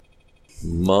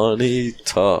Money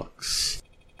talks,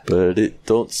 but it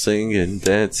don't sing and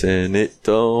dance and it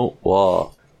don't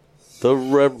walk. The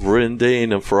Reverend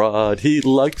ain't a fraud. He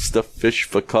likes to fish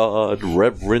for cod.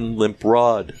 Reverend Limp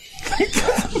Rod.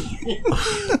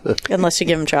 Unless you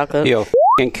give him chocolate. You'll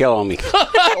f***ing kill me.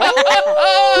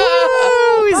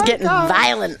 Oh, he's getting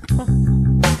violent.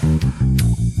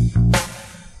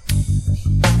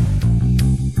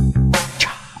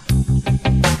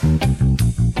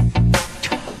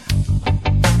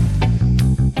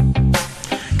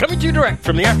 Coming to you direct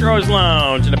from the After Hours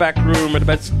Lounge in the back room of the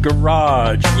Bet's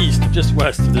Garage, east of just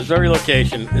west of this very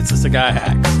location. It's the Cigar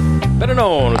Hacks, better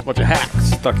known as a bunch of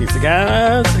hacks, talking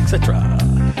cigars, etc.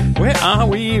 Where are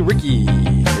we, Ricky?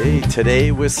 Hey,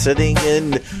 today we're sitting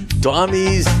in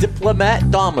Dommy's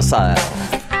Diplomat Domicile.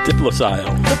 Diplocile.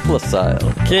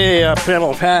 Okay, a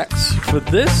panel of hacks for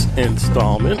this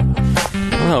installment.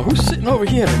 Oh, who's sitting over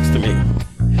here next to me?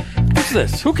 Who's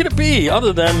this? Who could it be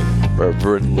other than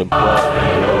Reverend Limp Rod.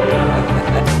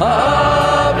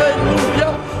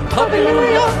 Hallelujah,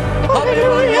 hallelujah,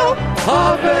 hallelujah,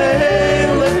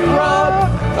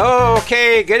 hallelujah.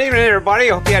 Okay, good evening, everybody.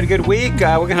 Hope you had a good week.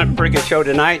 We're going to have a pretty good show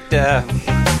tonight. We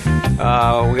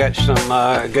got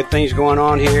some good things going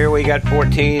on here. We got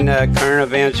 14 current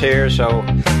events here, so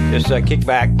just kick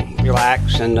back,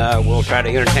 relax, and we'll try to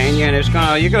entertain you. And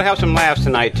you're gonna have some laughs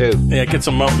tonight too. Yeah, get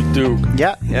some Mountain Dew.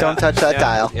 Yeah, don't touch that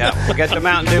dial. Yeah, we'll get some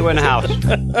Mountain Dew in the house.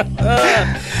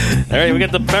 All right, we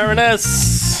got the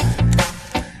Baroness.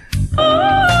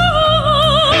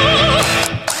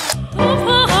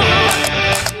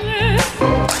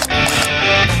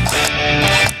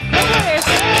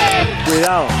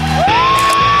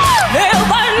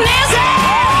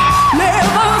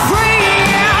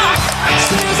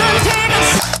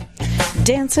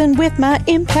 Dancing with my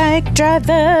impact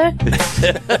driver.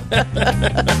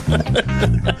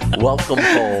 Welcome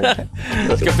home.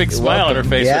 She's got a big smile on her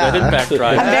face with that impact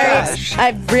driver.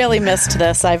 I've really missed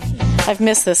this. I've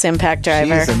missed this impact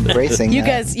driver. She's embracing You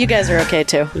that. guys are okay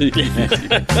too.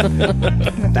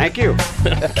 Thank you.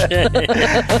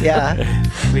 Yeah.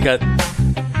 We got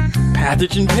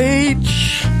Pathogen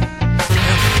Page.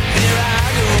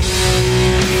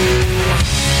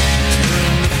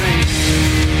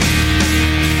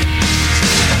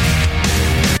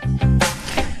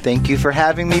 Thank you for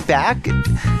having me back.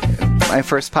 My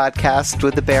first podcast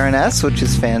with the Baroness, which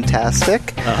is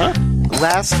fantastic.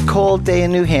 Last cold day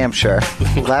in New Hampshire.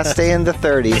 Last day in the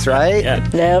 30s, right? Yeah,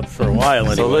 Nope. for a while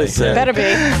anyway. So listen. Better be.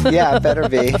 Yeah, better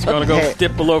be. It's going to go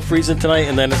dip below freezing tonight,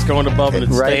 and then it's going above, and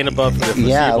it's staying above for the foreseeable.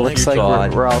 Yeah, looks like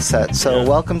God. we're all set. So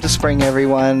welcome to spring,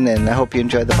 everyone, and I hope you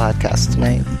enjoyed the podcast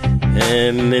tonight.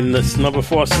 And in this number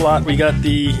 4 slot, we got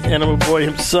the Animal Boy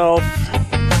himself.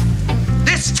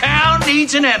 This town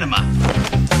needs an enema.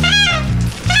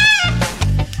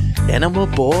 Animal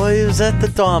Boy is at the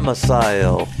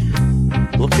domicile.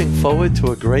 Looking forward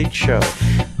to a great show.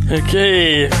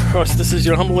 Okay, of course, this is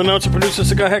your humble announcer, producer,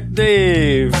 Cigar Hack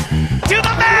Dave. To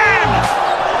the man!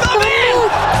 The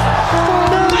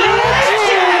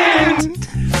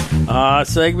legend!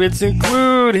 Segments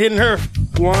include Hidden Herf,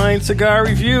 Blind Cigar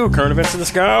Review, Current Events in the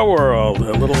Cigar World,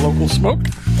 a little local smoke.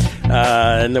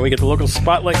 And then we get the local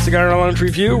Spotlight Cigar Lounge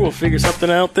Review. We'll figure something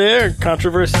out there.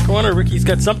 Controversy Corner. Ricky's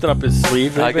got something up his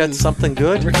sleeve. I got something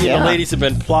good. Ricky and the ladies have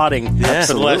been plotting for the last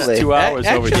Absolutely. 2 hours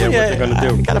over here what they're going to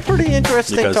do. Got a pretty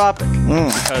interesting Because- topic.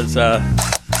 Because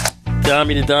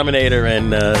Dommy the Dominator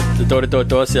and the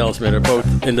door-to-door salesman are both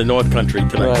in the North Country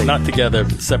tonight. Right. Not together,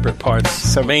 separate parts.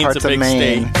 Some Maine's parts a big of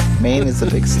Maine. state Maine is a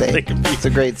big They state. can be- It's a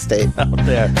great state. out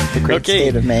there. The great Okay.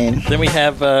 state of Maine. Then we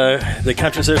have the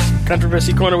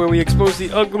Controversy Corner, where we expose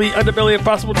the ugly underbelly of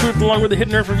possible truth, along with the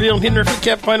Hidden Earth Reveal and Hidden Earth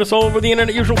Recap. Find us all over the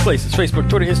internet, usual places: Facebook,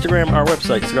 Twitter, Instagram, our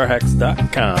website,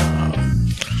 cigarhacks.com.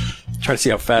 Try to see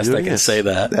how fast I can say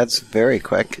that. That's very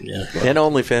quick. Yeah. And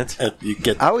OnlyFans. You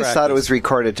get I always thought it was practice.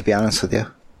 recorded, to be honest with you.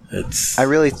 It's I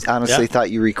really honestly Yeah.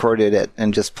 thought you recorded it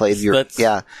and just played your... That's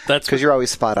That's because you're always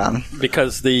spot on.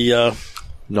 because the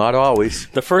Not always.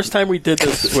 first time we did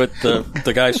this with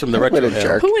the guys from the What Retro a Hell,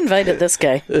 jerk. Who invited this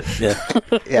guy? yeah,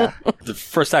 Yeah. the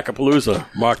first Hackapalooza,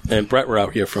 Mark and Brett were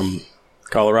out here from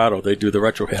Colorado. They do the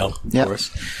Retro Hell, of Yep. course,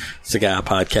 cigar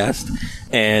podcast,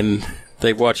 and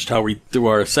they watched how we do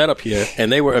our setup here,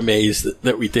 and they were amazed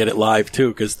that we did it live too,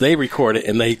 because they record it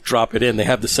and they drop it in. They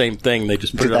have the same thing. They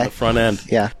just put Do it on they? the front end.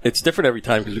 Yeah. It's different every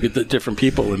time because we get the different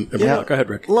people. And Yeah. Go ahead,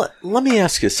 Rick. Let me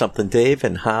ask you something, Dave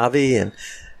and Javi. And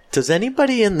does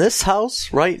anybody in this house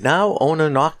right now own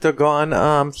an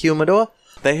Octagon humidor?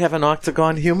 They have an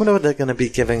octagon humidor they're going to be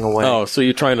giving away. Oh, so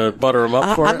you're trying to butter them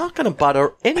up for I'm it? not going to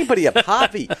butter anybody up.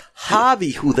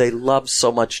 Harvey, who they love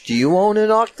so much. Do you own an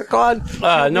octagon?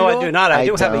 No, I do not. I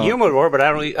do have a don't. humidor, but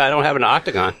I don't have an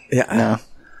octagon. Yeah. No.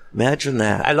 Imagine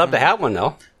that. I'd love to have one,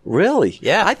 though. Really?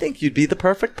 Yeah. I think you'd be the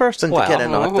perfect person to get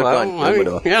an octagon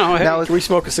humidor. Hey. Now, Can we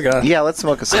smoke a cigar? yeah, let's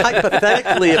smoke a cigar.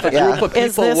 Hypothetically, if a Yeah. group of people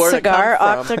Is this were cigar to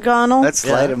come from, octagonal? Let's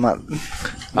light them up.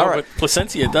 No, All right. but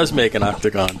Placencia does make an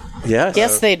octagon. yes,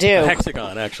 Yes, they do. A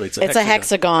hexagon, actually. It's a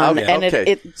hexagon, Okay. and Okay.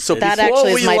 it So that before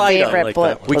actually we is my light 'em, favorite. like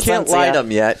that one. we can't Placencia. light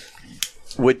them yet.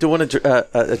 We're doing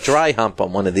a dry hump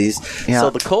on one of these. Yeah. So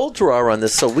the cold draw on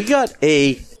this. So we got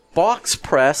a box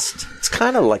pressed. It's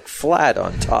kind of like flat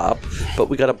on top, but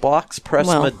we got a box pressed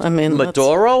Well, I mean, that's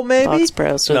Maduro, maybe box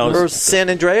pressed. No, or San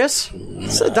Andreas.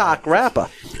 It's a dark wrapper.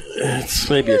 It's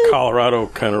maybe a Colorado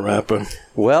kind of wrapper.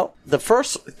 Well, the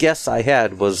first guess I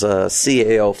had was a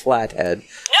CAO flathead.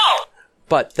 No!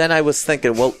 But then I was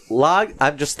thinking, well,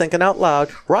 I'm just thinking out loud.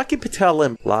 Rocky Patel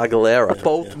and La Galera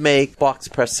both make box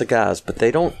press cigars, but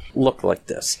they don't look like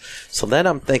this. So then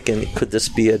I'm thinking, could this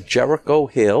be a Jericho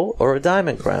Hill or a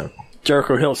Diamond Crown?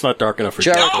 Jericho Hill's not dark enough for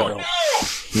Jericho. Hill.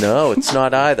 No, it's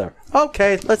not either.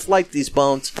 Okay, let's light these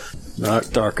bones.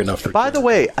 Not dark enough for By the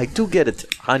way, I do get a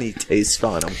honey taste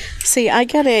on them. See, I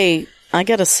get a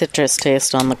citrus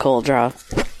taste on the cold draw.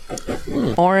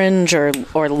 Orange or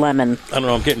lemon. I don't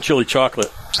know, I'm getting chili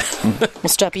chocolate. We'll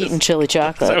stop eating chili I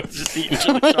chocolate. was just eating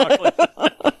chili chocolate.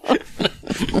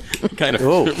 Kind of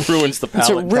ruins the It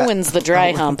palate. ruins the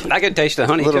dry hump. I can taste the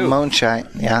honey, A little too. moonshine.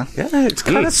 Yeah. Yeah, it's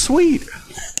kind of sweet.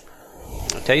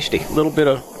 Tasty. A little bit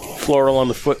of floral on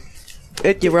the foot.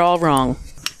 You were all wrong.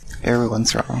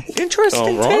 Everyone's wrong.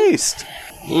 Interesting Oh, wrong? taste.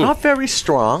 Not very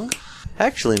strong.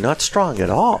 Actually, not strong at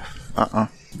all. Uh-uh.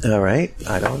 All right.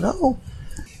 I don't know.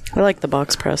 I like the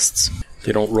box prests.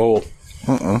 They don't roll.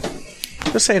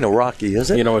 This ain't a Rocky,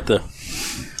 is it? You know what the...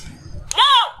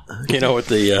 You know what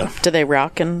the Do they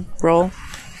rock and roll?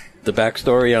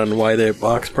 backstory on why they're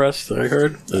box pressed, I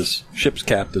heard? Is ship's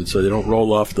captain, so they don't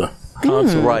roll off the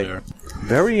console. Right. There.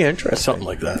 Very interesting. Something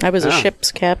like that. I was a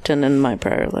ship's captain in my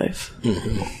prior life.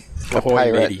 Ahoy,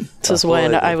 pirate. matey. This is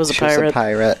when I was a She was pirate. a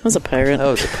pirate. I was a pirate.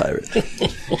 I was a pirate.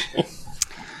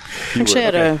 Actually, I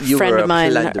had a You friend were of a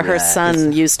mine, plunderer. her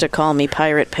son used to call me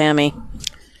Pirate Pammy.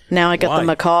 Now I got Why? the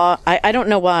macaw. I don't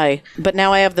know why, but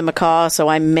now I have the macaw, so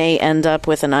I may end up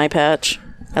with an eye patch.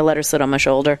 I let her sit on my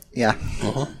shoulder. Yeah.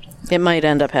 It might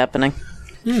end up happening.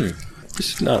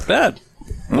 It's not bad.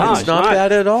 No, It's not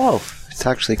bad at all. It's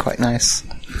actually quite nice.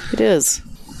 It is.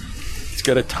 It's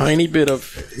got a tiny bit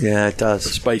of Yeah, it does.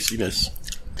 spiciness.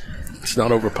 It's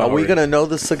not Are overpowering. we going to know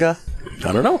the cigar?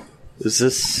 I don't know. Is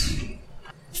this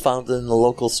found in the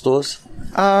local stores?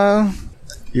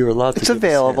 You're allowed to It's give us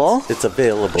available. hints. It's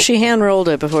available. She hand rolled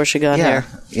it before she got Yeah. here.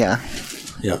 Yeah.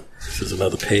 Yeah. This is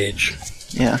another page.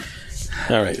 Yeah.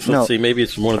 All right. So No. let's see. Maybe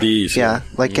it's one of these. Yeah.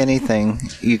 Like anything,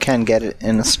 you can get it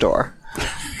in a store.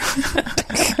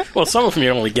 Well, some of them you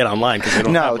only get online because they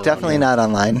don't have No, them definitely on not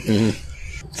online.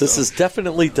 This is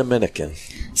definitely Dominican.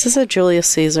 Is this a Julius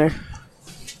Caesar?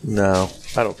 No,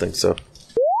 I don't think so.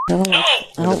 I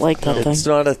don't like that thing. It's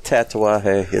not a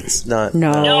tatuaje. It's not.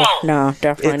 No,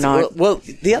 definitely It's, not. well,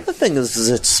 the other thing is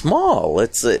it's small.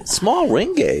 It's a small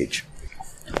ring gauge.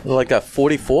 Like a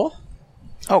 44?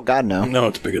 Oh, God, no. No,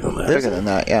 it's bigger than that. Bigger than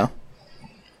that, yeah.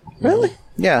 Really?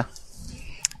 Yeah.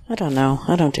 I don't know.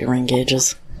 I don't do ring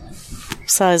gauges.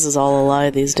 Size is all a lie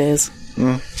these days.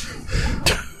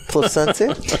 Placencia?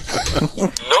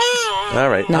 All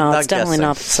right. No, I'm it's done definitely guessing.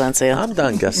 not Placencia. I'm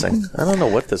done guessing. I don't know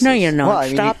what this No, is. you're not. Well, I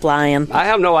mean, Stop lying. I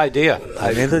have no idea.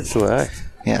 Neither do I.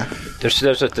 Yeah. Does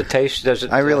it the taste? Does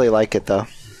it? I really like it, though.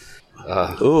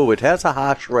 Ooh, it has a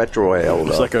harsh retro ale,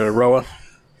 It's though. like a Roa.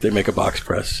 They make a box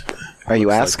press. Are you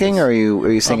asking, or are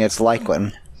you saying it's like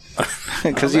one?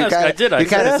 Because you I got did. I you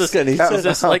said, kinda- is asking. He this, said- is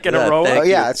this like an Yeah, Aroa? thank Oh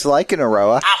yeah, it's like an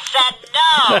Aroa. I said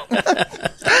no!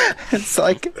 It's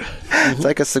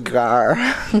like a cigar.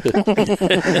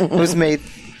 It was made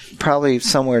probably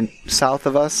somewhere south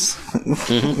of us.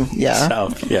 Yeah.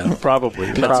 South. Yeah,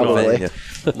 probably. Probably.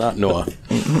 Not Noah.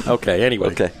 Okay, anyway.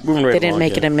 Okay. Moving right They didn't along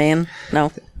make here. it in Maine?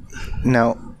 No.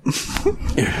 No.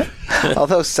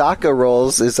 Although Saka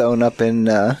Rolls is owned up in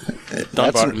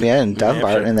Dunbarton. in Dunbarton,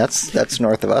 Hampshire. and that's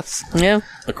north of us. Yeah.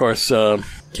 Of course,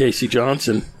 Casey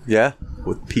Johnson. Yeah,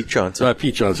 with Pete Johnson.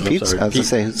 Pete Johnson. I'm Pete, sorry. I was going to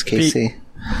say, who's Casey?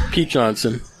 Pete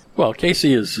Johnson. Well,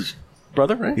 Casey is his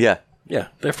brother, right? Yeah. Yeah,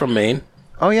 they're from Maine.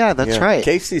 Oh yeah, that's Yeah. right.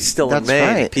 Casey's still That's in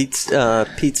Maine. right. Pete's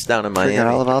down in Miami. Forgot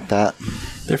all about that.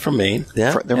 They're from Maine.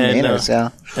 yeah. They're And, Mainers, yeah.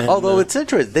 And, Although it's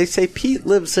interesting, they say Pete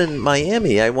lives in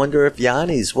Miami. I wonder if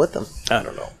Yanni's with him. I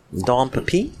don't know. Don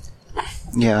Pepite?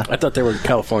 Yeah. I thought they were in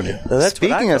California. Now, that's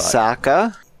what I Speaking of thought.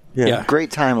 Saka, Yeah.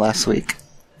 great time last week.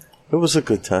 It was a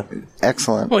good time.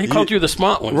 Excellent. Well, he called you the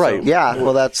smart one. Right. So. Yeah,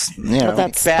 well, that's, Well,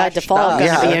 that's by bashed default us. going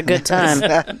to Yeah. be a good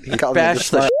time. He called me Bash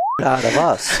the out of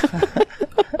us.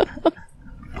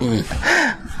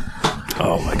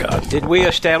 Oh, my God. Did we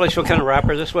establish what kind of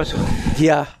rapper this was?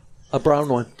 Yeah, a brown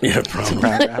one. Yeah, probably.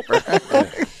 rapper.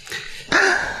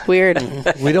 Weird.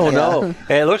 We don't know.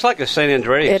 Hey, it looks like a St.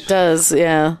 Andreas. It does,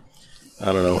 yeah. I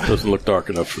don't know. It doesn't look dark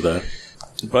enough for that.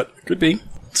 But could be.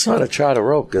 It's not a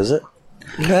charter oak, is it?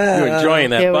 You're enjoying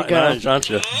that Here we button, go. aren't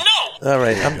you? All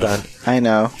right, I'm done. I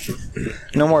know.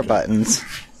 No more buttons.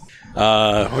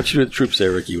 What you do with the troops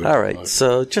there, Ricky? All right,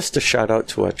 so just a shout out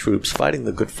to our troops fighting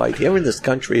the good fight here in this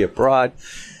country, abroad.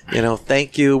 You know,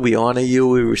 thank you. We honor you.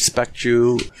 We respect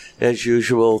you. As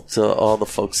usual, to all the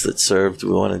folks that served,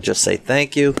 we want to just say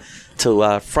thank you to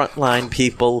our frontline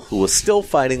people who are still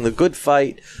fighting the good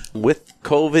fight with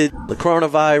COVID, the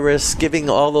coronavirus, giving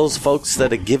all those folks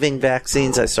that are giving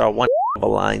vaccines. I saw one of a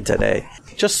line today.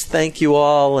 Just thank you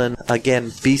all, and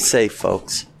again, be safe,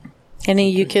 folks. Any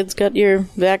of you kids got your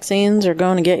vaccines or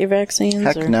going to get your vaccines?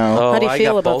 Heck or? no. How do you I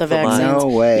feel got about the both of mine. vaccines? No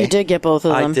way. You did get both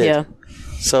of I them, did. yeah.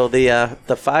 So the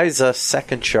Pfizer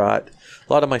second shot,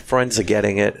 a lot of my friends are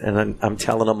getting it, and I'm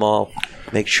telling them all,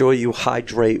 make sure you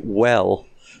hydrate well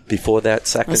before that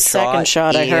second The shot. second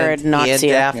shot, I heard, knocks and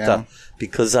you. after, Yeah.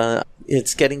 because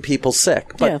it's getting people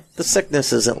sick. But Yeah. the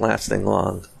sickness isn't lasting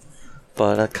long.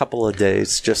 But a couple of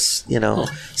days, just,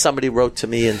 somebody wrote to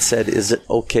me and said, is it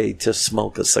okay to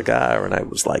smoke a cigar? And I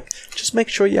was like, just make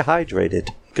sure you're hydrated.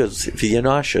 Because if you're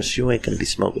nauseous, you ain't going to be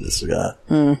smoking a cigar.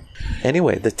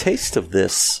 Anyway, the taste of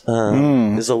this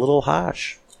is a little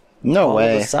harsh. No All of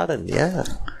way. a sudden, yeah.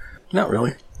 Not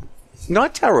really.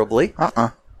 Not terribly.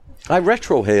 I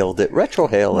retrohaled it.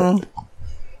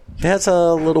 It has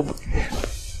a little,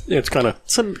 Yeah, it's kind of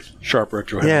some, sharp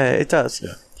retro. yeah, it does.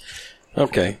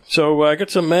 Okay, so I got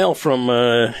some mail from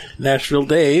Nashville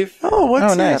Dave. Oh, what's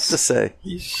Oh, he have nice. to say?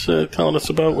 He's telling us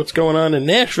about what's going on in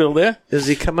Nashville there. Is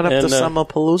he coming up And, to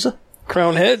Summerpalooza?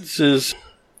 Crown Heads is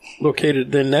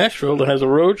located in Nashville. That has a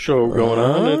road show going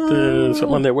on at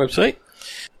something on their website.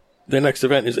 Their next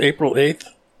event is April 8th,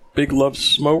 Big Love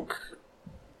Smoke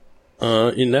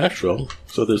in Nashville.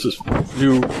 So there's this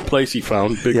new place he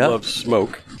found, Big Yep. Love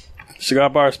Smoke. Cigar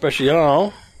Bar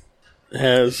Special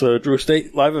has Drew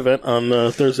Estate live event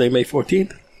on Thursday, May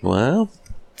 14th. Wow.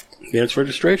 Advance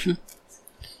registration.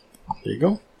 There you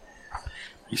go.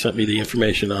 He sent me the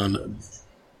information on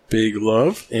Big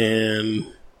Love, and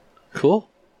Cool.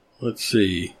 let's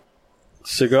see.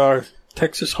 Cigar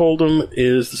Texas Hold'em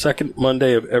is the second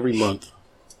Monday of every month.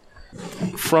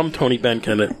 From Tony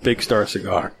Benken at Big Star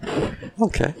Cigar.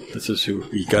 Okay. This is who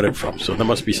he got it from, so there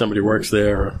must be somebody who works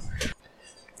there. Or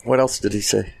What else did he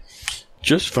say?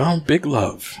 just found Big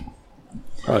Love.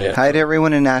 Oh, yeah. Hi to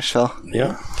everyone in Nashville.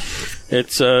 Yeah.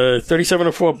 It's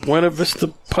 3704 Buena Vista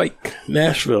Pike,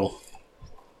 Nashville.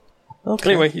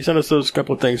 Okay. Anyway, he sent us those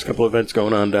couple of things, couple of events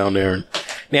going on down there in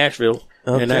Nashville.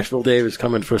 Okay. And Nashville Dave is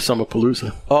coming for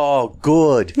Summerpalooza. Oh,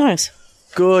 good. Nice.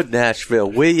 Good,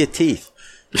 Nashville. Wear your teeth.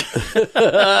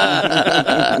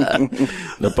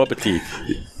 The Bubba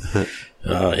Teeth.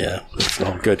 Oh, yeah. That's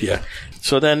all good, yeah.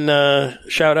 So then,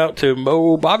 shout out to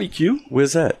Mo Barbecue.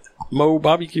 Where's that? Mo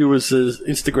Barbecue is his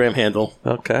Instagram handle.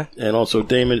 Okay. And also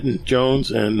Damon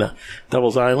Jones and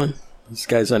Devil's Island. This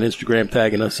guy's on Instagram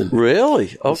tagging us. And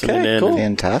Really? Listening Okay, in. cool.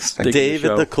 Fantastic. Dig- Dave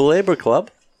show. at the Culebra Club.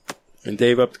 And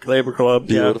Dave up the Claver Club.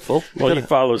 yeah. Beautiful. Well, he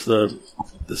follows the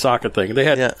soccer thing. They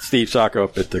had Yeah. Steve Soccer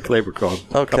up at the Claver Club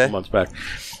a Okay. couple months back.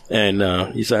 And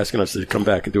he's asking us to come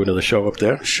back and do another show up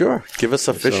there. Sure. Give us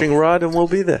a fishing rod and we'll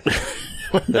be there.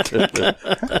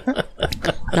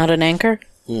 Not an anchor?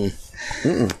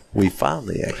 We found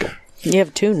the anchor. You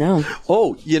have two now.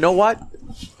 Oh, you know what?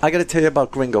 I got to tell you about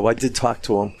Gringo. I did talk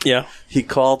to him. Yeah. He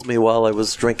called me while I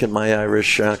was drinking my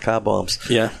Irish car bombs.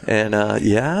 Yeah. And,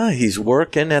 he's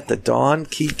working at the Don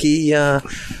Kiki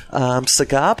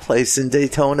cigar place in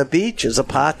Daytona Beach as a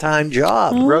part-time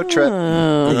job. Road trip.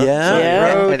 Yeah.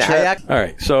 Yeah. Road And trip. All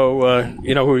right. So,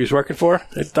 you know who he's working for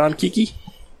at Don Kiki?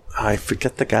 I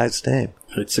forget the guy's name.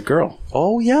 It's a girl.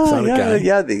 Oh, yeah, not a guy.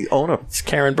 yeah, the owner. It's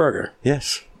Karen Berger.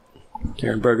 Yes.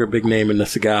 Karen Berger, big name in the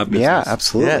cigar business. Yeah,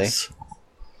 absolutely. Yes.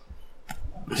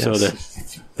 So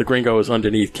the gringo is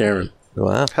underneath Karen.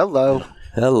 Wow. Hello.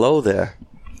 Hello there.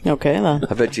 Okay, then.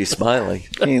 I bet she's smiling.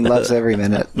 He loves every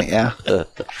minute. Yeah.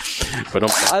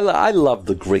 But I love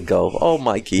the Gringo. Oh,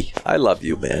 Mikey, I love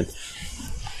you, man.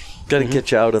 Gotta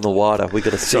get you out in the water. We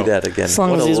gotta see that again. As long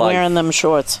What as a he's life. wearing them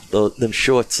shorts. Them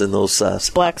shorts and those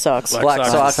Black socks. black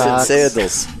socks and socks.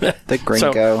 sandals. The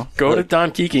gringo. So go to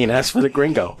Don Kiki and ask for the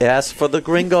gringo. Ask for the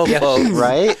gringo, folks.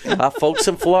 Right? Our folks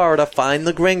in Florida, find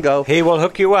the gringo. He will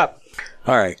hook you up.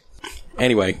 All right.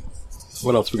 Anyway,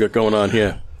 what else we got going on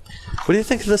here? What do you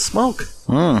think of the smoke?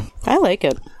 I like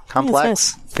it.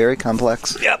 Complex. Very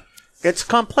complex. Yep. It's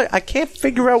complex. I can't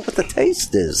figure out what the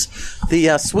taste is.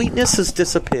 The sweetness has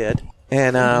disappeared,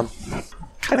 and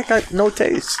kind of got no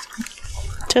taste.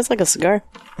 Tastes like a cigar.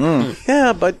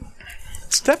 Yeah, but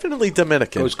it's definitely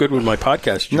Dominican. Goes good with my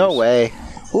podcast juice. No way.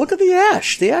 Look at the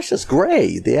ash. The ash is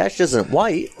gray. The ash isn't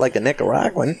white like a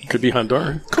Nicaraguan. Could be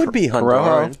Honduran. Could be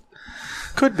Honduran.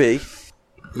 Could be.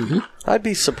 Mm-hmm. I'd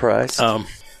be surprised.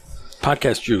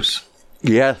 Podcast juice.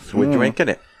 Yes, we're drinking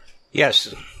it.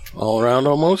 Yes. All around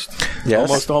almost? Yes.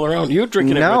 Almost all around. You're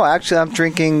drinking it. No, actually, I'm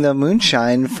drinking the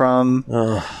moonshine from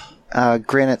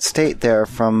Granite State there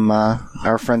from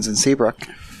our friends in Seabrook.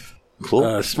 Cool.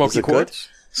 with, Is Smoky it good? Quartz.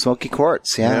 Smoky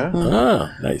Quartz, yeah.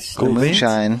 Ah, nice. The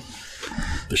moonshine.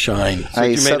 The shine. So I you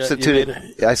made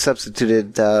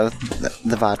substituted the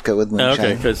vodka with moonshine.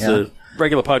 Okay, because the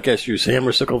regular podcast juice,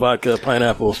 Hammersickle vodka,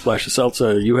 pineapple, splash of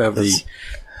seltzer. You have the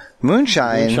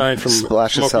moonshine from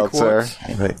splash of Smoky seltzer.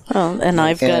 Quartz. Right. Oh, and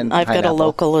I've got And a pineapple.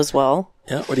 local as well.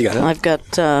 Yeah, what do you got? I've got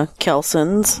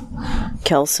Kelson's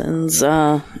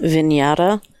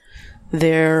Vinyata.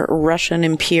 They're Russian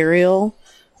Imperial,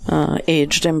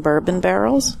 aged in bourbon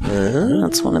barrels.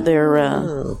 That's one of their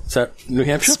Is that New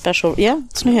Hampshire? special. Yeah,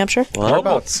 it's New Hampshire.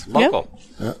 Local. Local.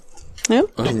 Yep.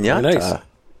 Piñata. nice.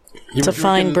 It's a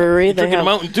fine brewery. You They drinking a have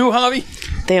Mountain Dew,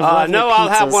 Javi? they have lovely No, I'll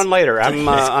have pizzas. one later. I'm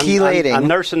chelating. I'm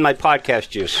nursing my podcast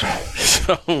juice.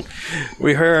 So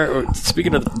we heard,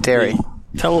 speaking of Dairy.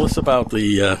 tell us about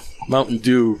the Mountain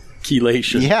Dew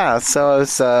chelation. Yeah, so I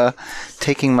was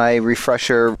taking my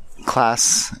refresher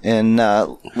class in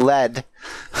lead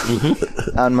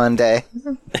on Monday.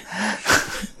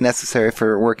 Necessary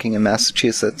for working in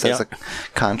Massachusetts as a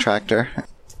contractor.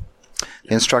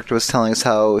 The instructor was telling us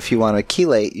how if you want to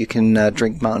chelate, you can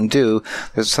drink Mountain Dew.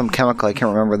 There's some chemical, I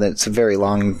can't remember that, it's a very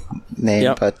long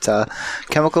name, but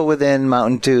chemical within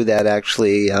Mountain Dew that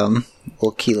actually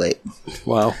will chelate.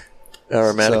 Wow.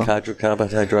 Aromatic So- hydrocarbon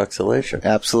hydroxylation.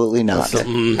 Absolutely not.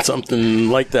 Something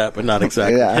like that, but not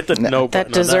exactly. Yeah. Hit the no That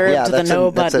button. deserved Yeah, the that's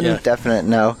no that's button. a definite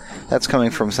no. That's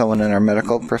coming from someone in our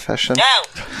medical profession.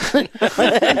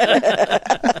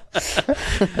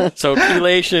 So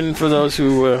chelation, for those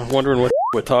who are wondering what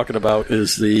we're talking about,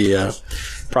 is the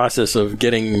process of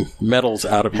getting metals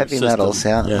out of Heavy your system. metals,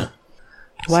 yeah.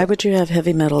 Why would you have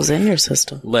heavy metals in your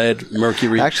system? Lead,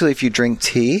 mercury. Actually, if you drink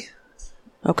tea,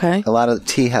 Okay. a lot of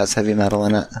tea has heavy metal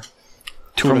in it.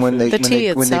 From when they, The when tea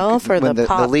they, when itself they, or when the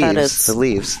pot that leaves, it's- the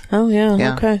leaves. Oh yeah.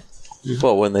 Yeah. Okay.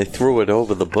 Well, when they threw it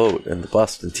over the boat in the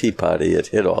Boston Tea Party, it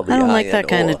hit all the I don't like iron that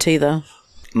kind ore. of tea though.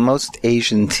 Most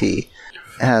Asian tea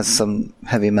has some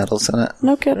heavy metals in it.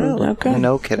 No kidding. Okay.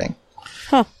 No kidding.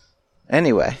 Huh.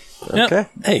 Anyway, Yeah. Okay.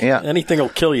 Hey, Yeah. anything will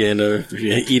kill you if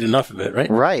you eat enough of it, right?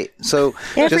 right. So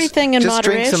Everything in just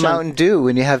drink some moderation. Mountain Dew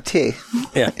when you have tea.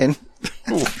 Yeah. And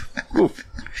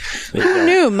Who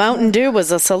knew Mountain Dew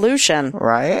was a solution?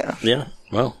 right? Yeah.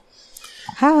 Well,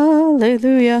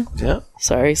 Hallelujah. Yeah.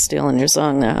 Sorry, stealing your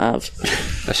song there, Hav.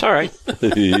 That's all right.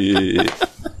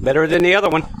 Better than the other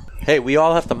one. Hey, we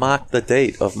all have to mark the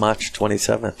date of March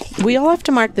 27th. We all have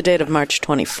to mark the date of March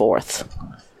 24th.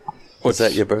 Was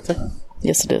that your birthday?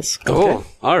 Yes, it is. Oh,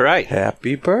 all right.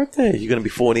 Happy birthday. You're going to be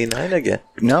 49 again.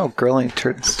 No, girl only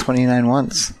turns 29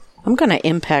 once. I'm going to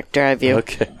impact drive you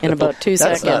Okay. in about 2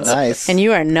 That's seconds. not nice. And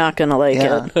you are not going to like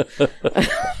Yeah. it.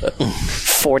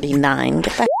 49.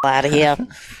 Get the hell out of here.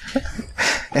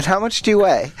 And how much do you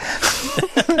weigh?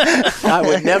 I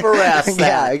would never ask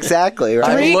Yeah, that. exactly.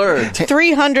 Right. I learned.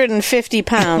 350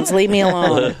 pounds. Leave me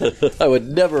alone. I would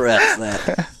never ask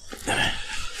that.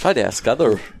 I'd ask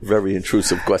other very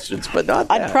intrusive questions, but not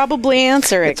that. I'd probably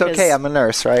answer it. It's okay. 'cause I'm a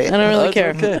nurse, right? I don't really That's care.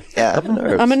 okay. Yeah. I'm a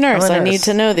nurse. I'm a nurse. I'm a I need nurse.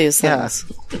 to know these Yeah. things.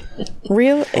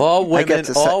 Really? All I get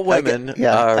women, to all I get- women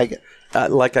yeah, are I get-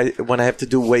 when I have to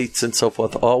do weights and so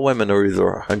forth. All women are either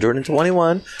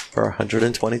 121 or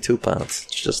 122 pounds.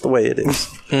 It's just the way it is.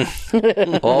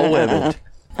 All women.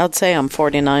 I'd say I'm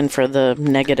 49 for the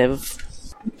negative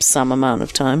some amount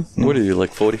of time. What are you,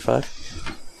 like 45?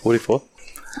 44?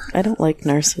 I don't like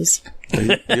nurses.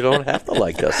 You don't have to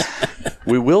like us.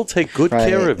 We will take good Right.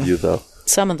 care of you, though.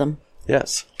 Some of them.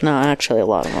 Yes. No, actually, a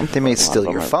lot of them. They may A lot steal of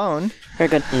them your are phone. Very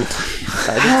good.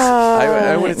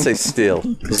 I wouldn't say steal,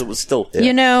 because it was still hit.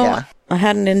 You know, Yeah. I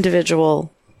had an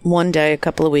individual one day a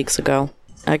couple of weeks ago.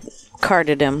 I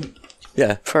carded him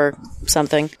Yeah. for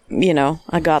something. You know,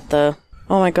 I got the,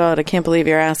 oh my God, I can't believe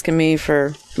you're asking me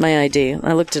for my ID.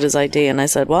 I looked at his ID and I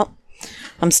said, well,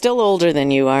 I'm still older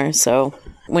than you are, so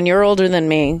when you're older than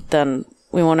me, then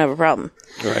we won't have a problem.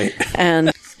 Right.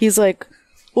 And he's like,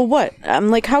 well, what? I'm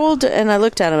like, how old? And I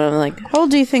looked at him and I'm like, how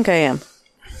old do you think I am?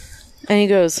 And he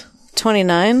goes,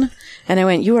 29. And I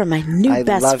went, you are my new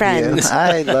best friend.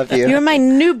 I love you. You're my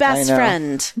new best I know.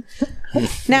 friend.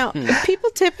 Now, people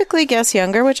typically guess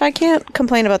younger, which I can't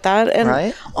complain about that. And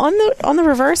Right. on the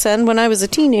reverse end, when I was a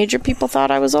teenager, people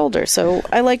thought I was older. So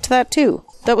I liked that too.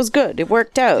 That was good. It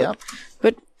worked out. Yep.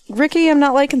 But Ricky, I'm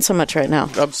not liking so much right now.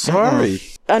 I'm sorry.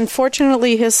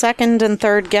 Unfortunately, his second and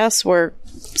third guess were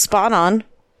spot on.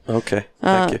 Okay.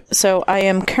 Thank you. So I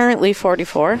am currently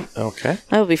 44. Okay.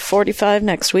 I will be 45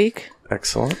 next week.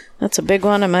 Excellent. That's a big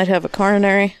one. I might have a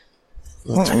coronary.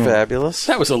 That's fabulous.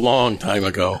 That was a long time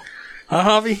ago.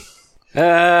 Huh, Javi? No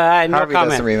Harvey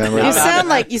comment. doesn't remember. You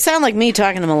that. sound like me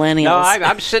talking to millennials. No,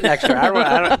 I'm sitting next to her.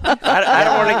 I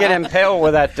don't want to get impaled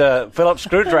with that Phillips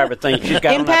screwdriver thing she's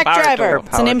got Impact on that power driver. tool.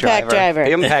 It's an impact driver.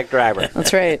 Impact driver.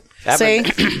 That's right. I See?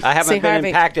 haven't See, been Harvey.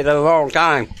 impacted in a long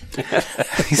time.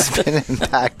 He's been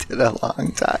impacted a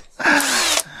long time.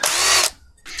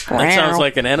 That sounds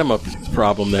like an enema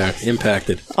problem there.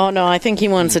 Impacted. Oh, no, I think he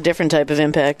wants a different type of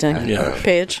impacting. Yeah.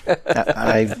 Paige?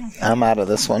 I'm out of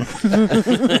this one.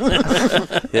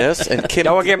 Yes, and Kim.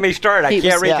 Don't get me started. I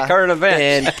can't read Yeah. the current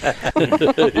events.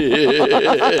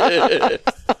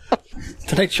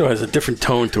 Tonight's show has a different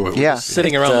tone to it. We're Yeah, just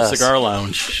sitting it around does. the cigar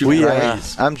lounge. We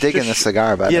I'm digging the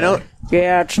cigar, by the You know, way.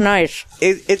 Yeah, it's nice.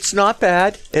 it's not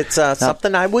bad. It's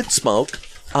something I would smoke.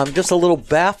 I'm just a little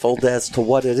baffled as to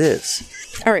what it is.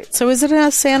 All right, so is it a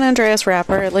San Andreas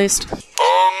wrapper, at least?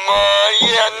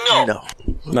 No.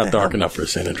 Not dark enough for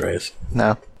San Andreas.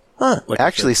 No. Like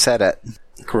Actually said it.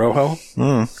 Corojo?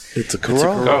 It's a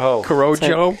Corojo.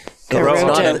 Corojo?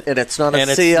 And it's not a And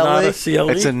it's CLE? not a CLE?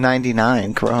 It's a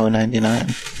 99, Corojo 99.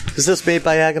 Is this made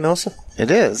by Aganosa? It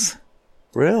is.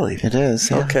 Really? It is,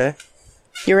 yeah. Okay.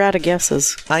 You're out of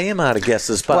guesses. I am out of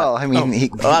guesses, but... Well, I mean,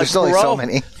 there's only so Corojo-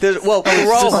 many.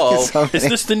 Corojo... So Is many.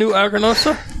 this the new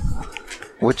Arganosa?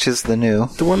 Which is the new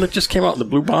The one that just came out in the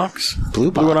blue box? blue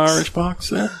box? Blue and orange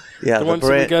box? Yeah. Yeah, The the ones that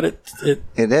we brand... got it.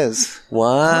 It is.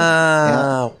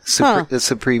 Wow. The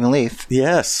Supreme Leaf.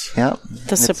 Yes. Yep.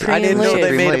 The Supreme I didn't know Leaf.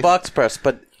 they made a Leaf. box press,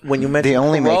 but when you mentioned They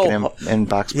only Corojo, make it in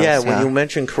box press. Yeah, when you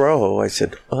mentioned Corojo, I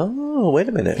said, oh, wait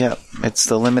a minute. Yep. It's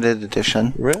the limited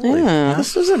edition. Really? Yeah.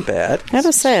 This isn't bad. I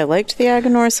gotta say, I liked the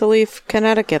Aganorsa Leaf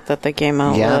Connecticut that they came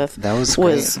out Yeah, with. that was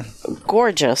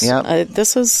gorgeous. Yep.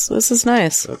 This is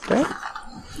nice. Okay.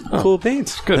 Cool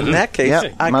beans. Good. In that case,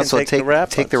 Yep. I Might can as well take the wrap.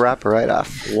 take the wrapper right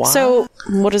off. Wow. So,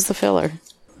 what is the filler?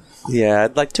 Yeah,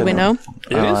 I'd like to Do we know?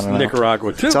 It I is don't know.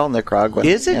 Nicaragua, too. It's all Nicaraguan.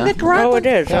 Is it yeah. Nicaraguan? Oh, it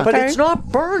is. But Okay. it's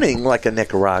not burning like a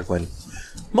Nicaraguan.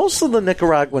 Most of the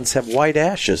Nicaraguans have white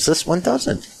ashes. This one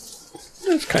doesn't.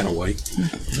 It's kind of white.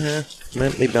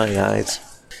 Maybe my eyes.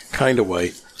 Kind of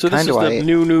white. So this Kinda is white. the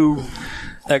new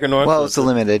Aganorsa? Well, it's a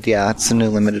limited, yeah. It's a new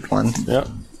limited one. Yeah.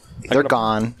 They're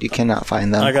gone. You cannot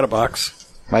find them. I got a box.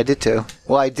 I did too.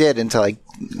 Well, I did until I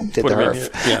did Put the 'em in HERF.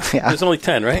 here. Yeah. Yeah. There's only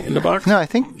 10, right, in the box? No, I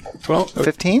think 12?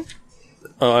 15?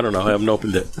 Oh, I don't know. I haven't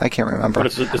opened it. I can't remember. But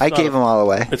it's I not gave them all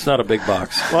away. It's not a big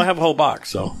box. Well, I have a whole box,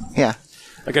 so Yeah.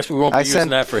 I guess we won't be I using sent-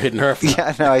 that for Hidden Herf.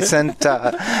 Yeah, no, I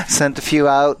sent a few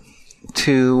out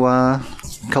to a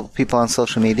couple people on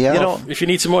social media. You know, If you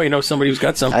need some more, you know somebody who's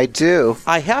got some. I do.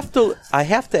 I have to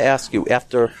ask you,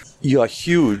 after your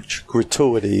huge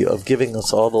gratuity of giving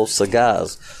us all those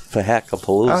cigars for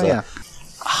Hackapalooza, Oh, yeah.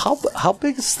 how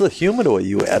big is the humidor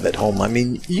you have at home? I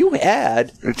mean, you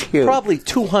had It's huge. probably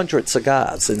 200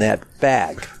 cigars in that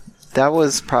bag. That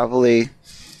was probably,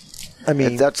 I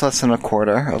mean, that's less than a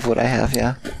quarter of what I have,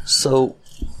 yeah. so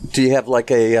do you have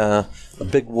like a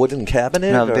big wooden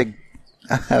cabinet? No, or- big,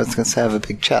 I was going to say I have a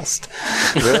big chest.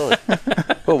 Really?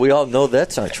 Well, we all know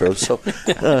that's not true. So,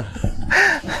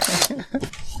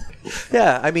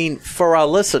 yeah, I mean, for our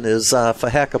listeners, for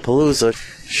Hackapalooza,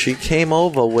 she came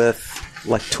over with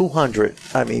like 200.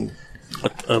 I mean,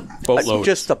 A boatload.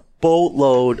 just a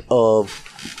boatload of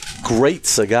great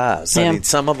cigars. Yeah. I mean,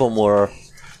 some of them were.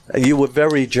 You were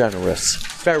very generous,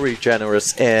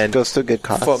 and Goes to a good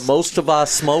cause. for most of our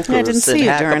smokers, I didn't see in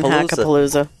you during Hackapalooza,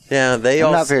 Hackapalooza. yeah, they I'm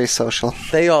all not very social.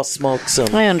 smoke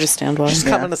some. I understand why. She's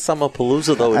coming to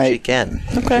Summerpalooza though, if she can.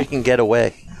 Okay. She can get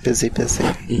away. Busy.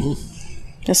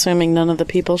 Assuming none of the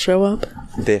people show up.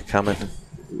 They're coming.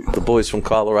 The boys from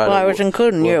Colorado. Well, I was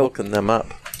including we're you. hooking them up.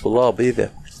 We'll all be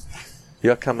there.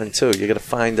 You're coming too. You're gonna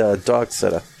find a dog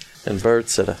sitter and bird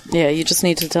sitter. Yeah, you just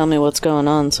need to tell me what's going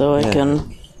on so I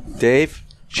can. Dave,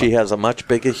 She has a much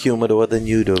bigger humidor than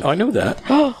you do. Oh, I knew that.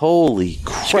 Holy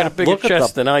crap. She got a bigger Look at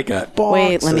chest the than I got.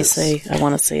 Wait, let me boxes. see. I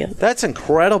want to see it. That's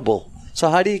incredible. So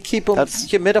how do you keep them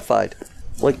humidified?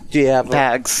 Like, do you have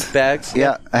Bags. Bags?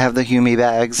 Yeah, I have the Humi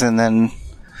bags, and then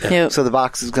Yep. so the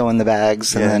boxes go in the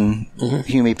bags, and then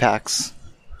Humi packs.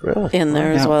 Really? In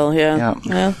there as Yeah. well, yeah. Yeah.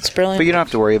 Yeah, it's brilliant. But you don't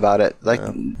have to worry about it. Like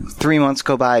 3 months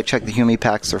go by, I check the Humi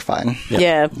packs; they're fine.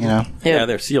 yeah. You know, Yeah,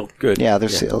 they're sealed good. yeah, they're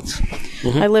sealed.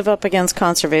 I live up against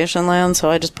conservation land, so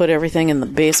I just put everything in the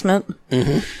basement.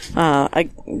 I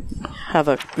have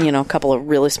a couple of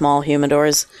really small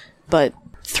humidors, but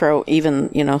throw even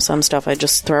some stuff. I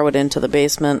just throw it into the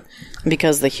basement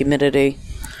because the humidity,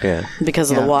 Yeah.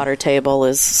 because of the water table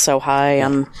is so high.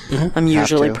 I'm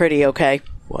usually to. pretty okay.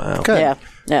 Wow. Good.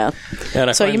 Yeah. And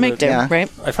I So find you make do, Yeah. right?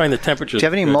 I find the temperature. Do you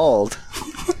have any mold?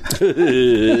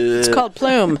 It's called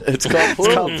plume. It's called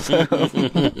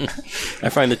I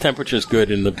find the temperature's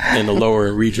good in the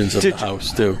lower regions of the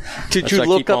house too. Did So you I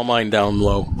look keep up? all mine down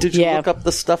low? Did you Yeah. look up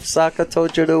the stuff Saka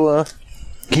told you to?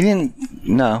 He didn't.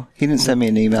 No, he didn't send me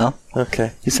an email.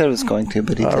 Okay. He said he was going to,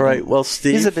 but he All didn't. right. Well,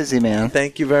 Steve, He's a busy man.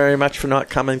 thank you very much for not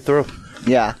coming through.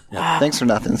 Yeah. Thanks for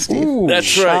nothing, Steve. That's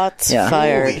Shots Yeah.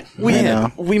 fired. I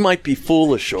know. We might be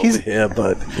foolish over here,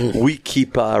 but we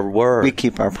keep our word. We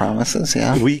keep our promises.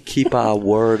 Yeah. We keep our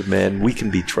word, man. We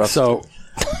can be trusted. So,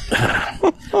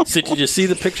 did you see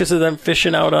the pictures of them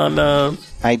fishing out on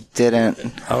I didn't.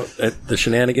 out at the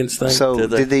shenanigans thing? So Did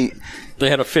they? did they? they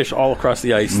had a fish all across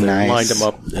the ice. They Nice. lined them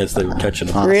up as they were catching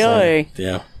them. Awesome. Really?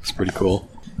 Yeah, it's pretty cool.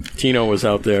 Tino was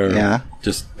out there, Yeah.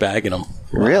 just bagging them.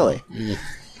 Really?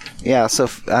 Yeah. So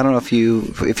I don't know if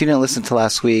you didn't listen to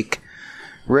last week.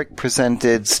 Rick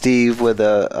presented Steve with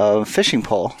a fishing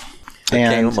pole,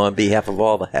 Came on behalf of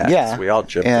all the hats. yeah, We all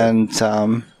chipped in.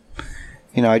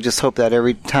 and I just hope that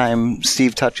every time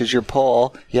Steve touches your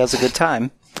pole, he has a good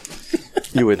time.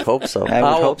 You would hope so. I would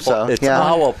Our hope so, pole- It's yeah.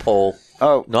 our pole,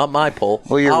 Oh, not my pole.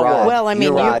 well, you're our, Rod. Well, I mean,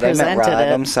 You're you Rod. I meant presented Rod.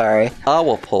 it. I'm sorry.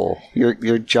 Our pole. Your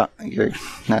not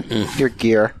your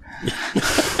gear.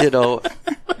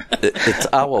 It's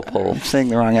our pole. Saying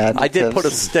the wrong adjectives. I did put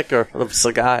a sticker of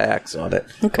Cigar Hacks on it.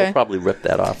 Okay. I'll probably rip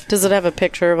that off. Does it have a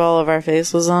picture of all of our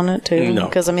faces on it, too? No.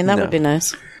 Because, I mean, that No. would be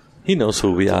nice. He knows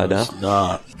who we are now.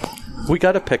 Nah. We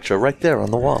got a picture right there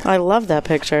on the wall. I love that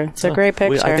picture. It's a great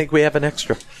picture. I think we have an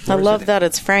extra. I love that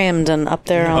it's framed and up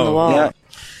there on the Oh, wall. Yeah.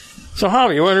 So,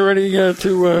 Javi, you want to ready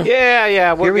to?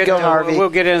 Yeah. We'll Here we get go, to, Harvey. We'll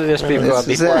get into this before, This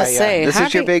is before it. I. Say, This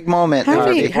is your Harvey- big moment.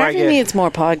 Harvey, before I Harvey get- needs more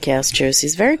podcast juice.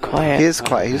 He's very quiet. He is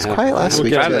quiet. He was quiet last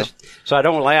week. get too. this. So I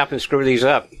don't laugh and screw these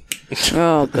up.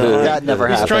 Oh, God. That never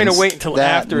He's happens. trying to wait until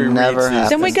that after he never reads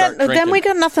these. happens. Then we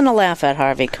got nothing to laugh at,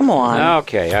 Harvey. Come on.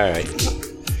 Okay, all right.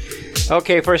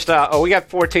 Okay, first we got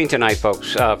 14 tonight,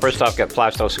 folks. First off, got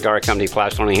Plasto Cigar Company,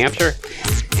 Plasto, New Hampshire.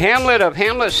 Hamlet of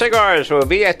Hamlet Cigars will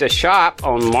be at the shop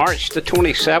on March the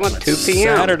 27th, 2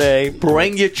 p.m. Saturday.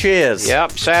 Bring your chairs.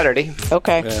 Yep, Saturday.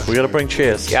 Okay. We got to bring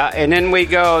chairs. Yeah, and then we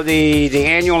go, the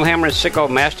annual Hamlet Sicko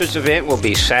Masters event will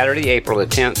be Saturday, April the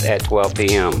 10th at 12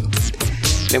 p.m.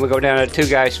 Then we go down to Two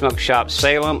Guys Smoke Shop,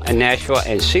 Salem, and Nashville,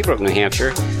 and Seabrook, New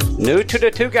Hampshire. New to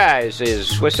the Two Guys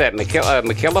is, what's that,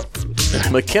 McKillop?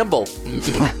 McKimble.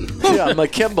 Yeah,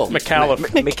 McKimble.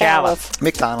 McAuliffe.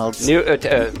 McDonald's, New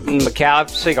McAuliffe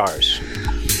Cigars.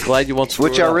 Glad you won't screw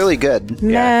which it are up. really good.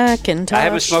 Macintosh. I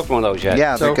haven't smoked one of those yet.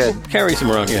 Yeah, So they're who good. carries them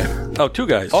around here? Oh, two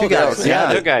guys. Two guys.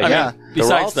 Yeah, Two guys. I mean, yeah.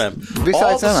 besides They're all- them. All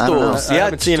Besides the them, I don't know. stores. I Yeah,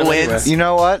 haven't seen them twins. anywhere. You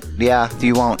know what? Yeah,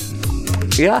 you won't.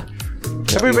 Yeah.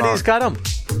 Everybody's won't. got them.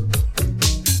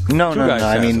 No. guys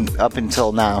I has mean, up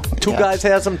until now. Two Yeah. guys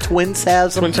has them. Twins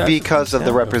has them. Twins have- Because of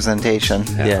the representation.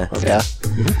 Yeah. Yeah.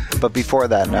 But before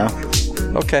that, no.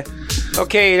 Okay.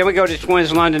 Okay, then we go to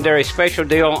Twins Londonderry special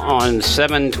deal on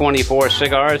 724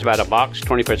 cigars, about a box,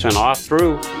 20% off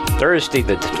through Thursday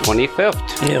the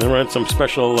 25th. Yeah, they're running some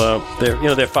special. They're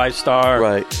 5-star.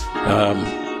 Right.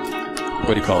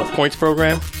 What do you call it? Points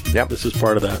program. Yep. This is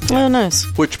part of that. Oh, nice.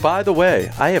 Which, by the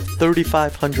way, I have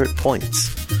 3,500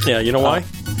 points. Yeah, you know why?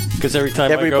 Because every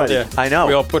time Everybody. I go there, I know.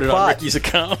 we all put it on But- Ricky's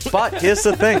account. But here's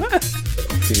the thing.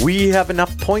 We have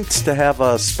enough points to have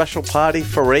a special party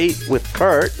for 8 with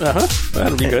Kurt.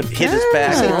 That'll be good. Hit his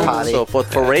back and Party. so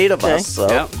forth for 8 of us. So.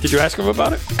 Yep. Did you ask him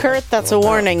about it? Kurt, that's a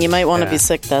warning. You might want to be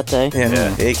sick that day.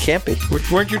 Yeah, it can't be.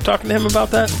 Weren't you talking to him about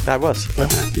that? I was.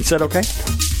 He said okay.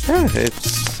 Yeah,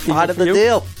 it's part of for the you?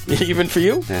 deal. Even for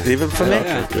you? Even for me.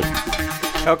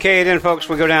 Okay, then, folks,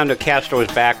 we go down to Castro's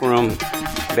Back Room,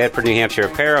 Bedford, New Hampshire. A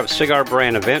pair of cigar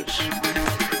brand events.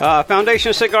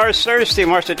 Foundation Cigars Thursday,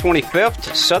 March the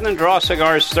 25th. Southern Draw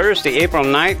Cigars Thursday, April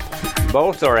 9th.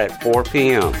 Both are at 4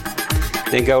 p.m.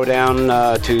 Then go down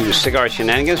to Cigar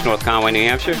Shenanigans, North Conway, New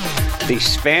Hampshire. The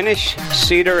Spanish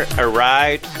Cedar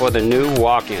arrived for the new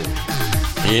walk-in.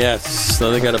 Yes,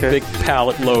 so they got a big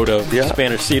pallet load of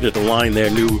Spanish cedar to line their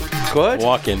new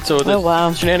walk-in. So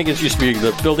the Shenanigans used to be,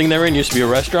 the building they're in used to be a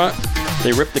restaurant.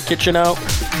 They ripped the kitchen out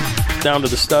down to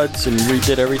the studs and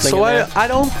redid everything. So in there. I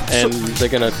don't. And they're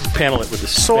gonna panel it with the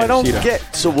Spanish So I don't cedar.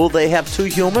 get. So will they have 2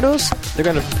 humidors? They're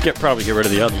gonna probably get rid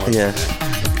of the other one. Yeah.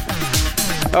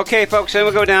 Okay, folks, then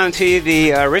we'll go down to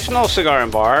the original Cigar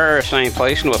and Bar, same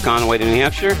place in Conway, New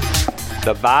Hampshire.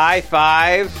 The buy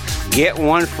 5, get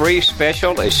 1 free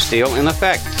special is still in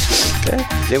effect. Okay.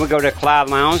 Then we go to Cloud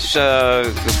Lounge,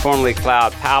 formerly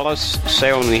Cloud Palace,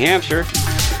 Salem, New Hampshire.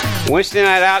 Wednesday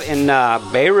night out in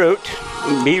Beirut,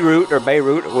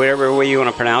 whatever way you want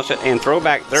to pronounce it, and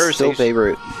Throwback Thursday. Still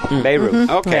Beirut. Beirut.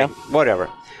 Okay, whatever.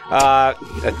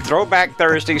 Throwback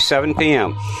Thursday, 7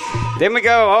 p.m. Then we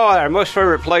go, our most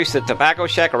favorite place, the Tobacco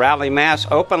Shack Rally Mass,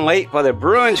 open late for the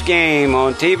Bruins game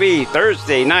on TV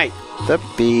Thursday night.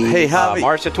 Hey, Javi.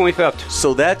 March the 25th.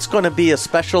 So that's going to be a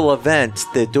special event.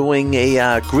 They're doing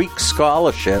a Greek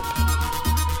scholarship.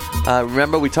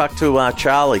 Remember we talked to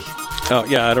Charlie. Oh,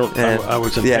 yeah, I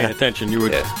wasn't paying attention. You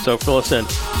would, so fill us in.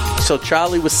 So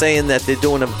Charlie was saying that they're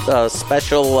doing a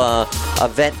special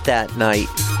event that night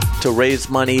to raise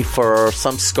money for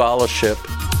some scholarship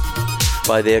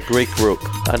by their Greek group.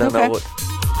 I don't know what.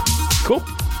 Cool.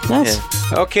 Nice.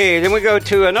 Yeah. Okay, then we go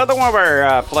to another one of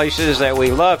our places that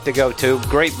we love to go to.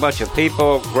 Great bunch of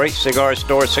people, great cigar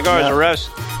store. Cigars R Us,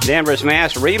 Danvers,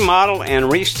 Mass. Remodel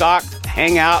and restock.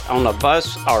 Hang out on the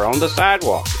bus or on the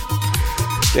sidewalk.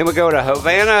 Then we go to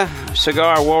Havana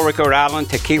Cigar, Warwick, Rhode Island.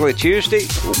 Tequila Tuesday,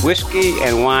 Whiskey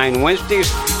and Wine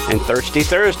Wednesdays, and Thirsty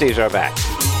Thursdays are back.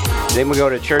 Then we go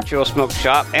to Churchill Smoke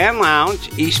Shop and Lounge,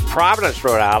 East Providence,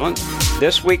 Rhode Island.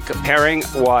 This week pairing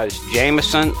was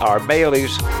Jameson or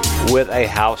Bailey's with a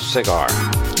house cigar.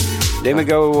 Then we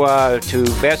go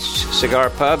to Bet's Cigar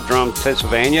Pub, Drum,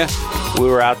 Pennsylvania. We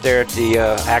were out there at the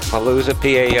Hackapalooza,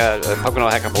 Pocono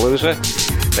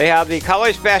Hackapalooza. They have the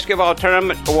college basketball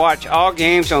tournament to watch all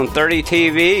games on 30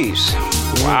 TVs.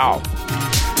 Wow.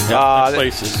 That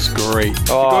place is great. If you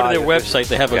go to their website,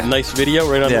 they have a nice video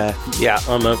right on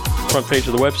the front page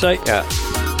of the website. Yeah.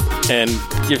 And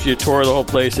gives you a tour of the whole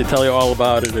place. They tell you all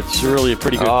about it. It's really a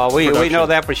pretty good we know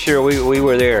that for sure. We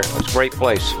were there. It's a great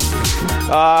place.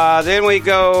 Then we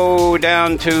go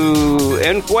down to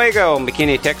En Fuego,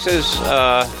 McKinney, Texas.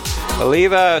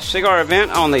 Oliva cigar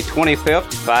event on the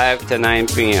 25th, 5 to 9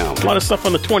 p.m. A lot of stuff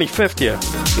on the 25th here.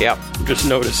 Yep. I'm just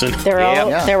noticing.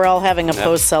 They were all having a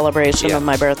post celebration of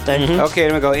my birthday. Mm-hmm. Okay,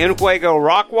 then we go En Fuego,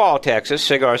 Rockwall, Texas.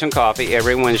 Cigars and coffee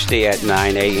every Wednesday at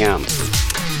 9 a.m.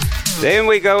 Then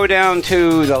we go down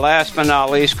to the last but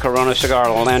not least, Corona Cigar,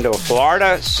 Orlando,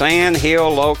 Florida. Sand Hill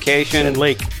location. And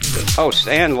Lake. Oh,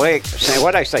 Sand Lake.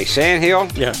 What did I say? Sand Hill?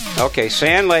 Yeah. Okay,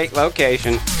 Sand Lake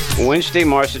location. Wednesday,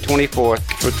 March the 24th.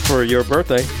 For your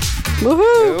birthday.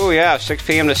 Woohoo! Oh, yeah, 6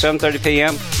 p.m. to 7:30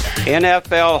 p.m.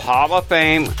 NFL Hall of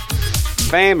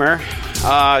Famer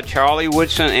Charlie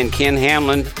Woodson and Ken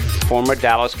Hamlin, former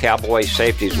Dallas Cowboys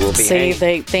safeties, will be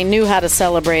hanging. They knew how to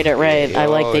celebrate it right. I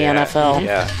like the NFL.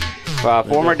 Yeah.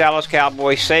 Former Dallas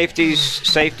Cowboys safety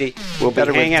will be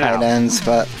hanging out. Ends,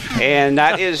 but and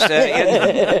that is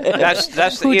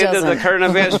that's the end of the current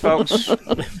events, folks.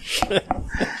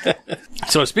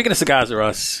 So speaking of Cigars R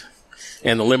Us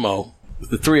and the limo,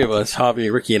 the three of us,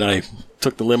 Javi, Ricky, and I,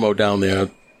 took the limo down there.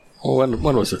 When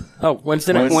was it? Oh,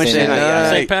 Wednesday night. Wednesday night.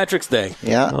 St. Patrick's Day.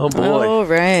 yeah. Oh boy. Oh,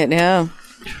 right, yeah.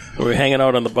 We were hanging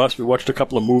out on the bus. We watched a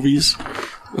couple of movies.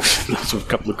 Those were a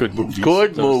couple of good movies.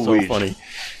 Good movies. So funny.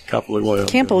 Couple of oil.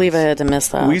 Can't believe I had to miss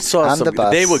that. We saw On some. the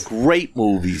bus. They were great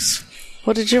movies.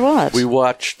 What did you watch? We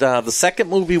watched the second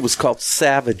movie was called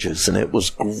Savages, and it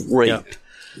was great. Yeah.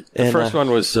 The first one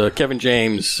was Kevin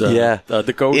James.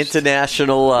 The Ghost.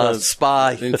 International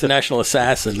spy. International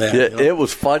assassin. There. Yeah, it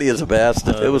was funny as a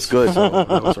bastard. It was good.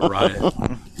 That was a riot.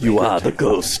 You are the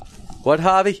ghost. What,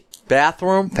 Javi?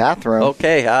 Bathroom?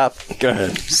 Okay, Hop. Go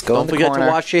ahead. Just go Don't in the forget corner.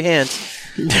 to wash your hands.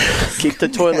 Keep the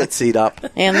toilet seat up.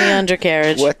 And the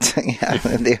undercarriage. What? Yeah,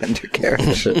 the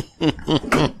undercarriage.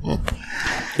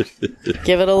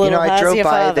 Give it a little I drove your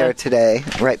by father. there today,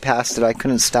 right past it. I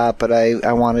couldn't stop, but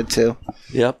I wanted to.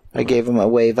 Yep. I gave him a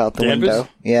wave out the Danvers? window.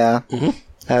 Yeah. Mm-hmm.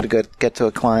 I had to get to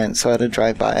a client, so I had to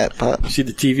drive by it. But See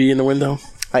the TV in the window?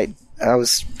 I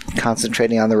was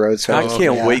concentrating on the road, so I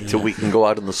can't wait till we can go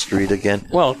out on the street again.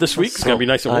 Well, this week's going to be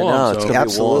nice and warm. I know, it's so. going to be warm.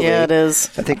 Absolutely. Yeah, it is.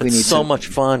 I think we need So to much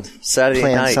fun. Saturday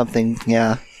plan night. something.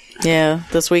 Yeah. Yeah,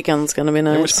 this weekend's going to be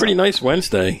nice. It was pretty nice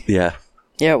Wednesday. Yeah.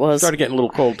 Yeah, it was. Started getting a little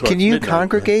cold towards Can you midnight.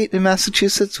 congregate in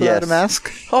Massachusetts without Yes. a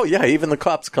mask? Oh, yeah, even the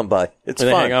cops come by. It's Do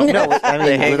they fun. hang out? No, I mean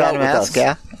They hang without out a with mask. us.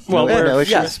 Yeah. Well, Yeah, no we're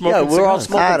issues. smoking we're all cigars.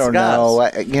 smoking I don't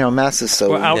cigars. know. Mass is so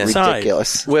We're outside.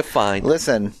 ridiculous. We're fine.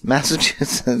 Listen,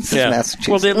 Massachusetts is Yeah. Massachusetts.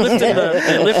 Well,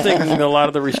 they're lifting a lot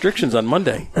of the restrictions on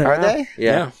Monday. Are they?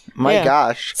 Yeah. My Yeah.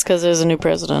 gosh. It's because there's a new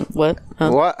president. What?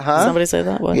 Huh? What? Huh? Did somebody say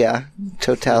that? What? Yeah.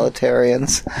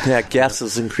 Totalitarians. Yeah, gas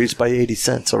has increased by 80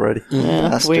 cents already. Yeah,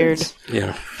 Bastards. weird.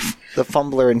 Yeah. The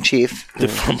fumbler in chief.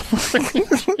 Is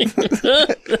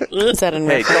that in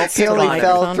Hey, reference don't He to the only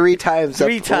fell microphone? 3 times.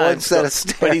 Three up one times, set of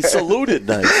stairs. but he saluted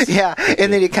nice. Yeah,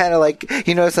 and then he kind of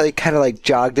you notice how he kind of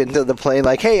jogged into the plane,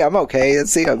 like, "Hey, I'm okay." And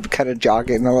see, I'm kind of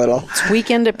jogging a little.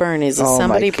 Weekend at Bernie's. Is Oh, my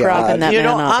somebody God. propping that You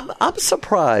man know, up? I'm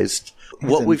surprised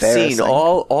what we've seen. embarrassing.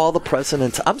 All the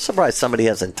presidents. I'm surprised somebody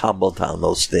hasn't tumbled down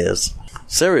those stairs.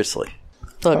 Seriously.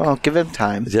 Look, Oh, give him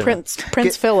time. Yeah. Prince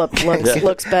Philip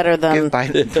looks better Give than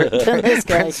Biden, this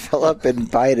guy. Prince Philip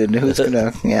and Biden. Who's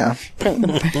gonna? Yeah.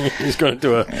 He's going to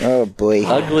do a. Oh boy.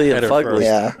 Ugly and Better fugly.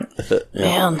 Yeah.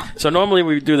 Man. So normally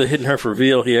we do the Hidden Herb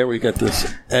reveal here. We got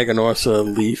this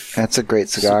Aganorsa leaf. That's a great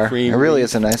cigar. Supreme It really leaf.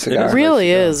 is a nice It cigar. is. Really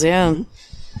is, yeah.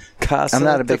 Casa I'm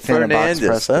not a big de fan of box Fernandez,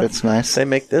 press, but it's nice. They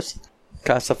make this.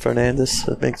 Casa Fernandez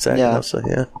makes that Yeah. also,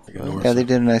 yeah. Yeah, they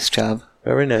did a nice job.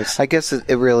 Very nice. I guess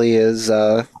it really is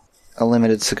a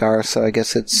limited cigar, so I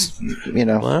guess it's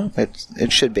Wow.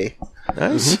 it should be.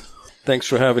 Nice. Thanks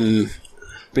for having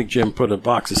Big Jim put a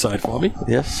box aside for me.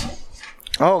 Yes.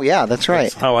 Oh yeah, that's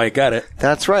right. That's how I got it.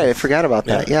 That's right. I forgot about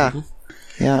that. Yeah.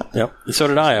 Yeah. Yep. And so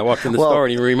did I. I walked in the Well, store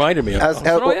and he reminded me of it.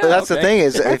 That's the thing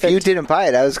is, if you didn't buy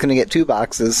it, I was going to get 2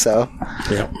 boxes. So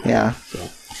Yeah. yeah,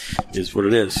 Is what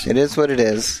it is. it is what it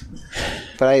is.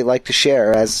 But I like to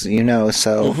share, as you know.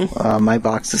 So my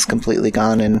box is completely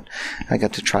gone, and I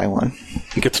got to try one.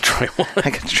 You get to try one. I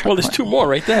got to try Well, there's one. 2 more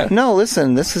right there. No,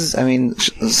 listen. This is. I mean,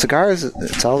 cigars.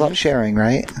 It's all about sharing,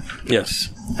 right? Yes.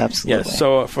 Absolutely. Yes.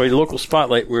 So for a local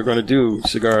spotlight, we're going to do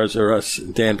Cigars Are Us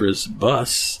in Danvers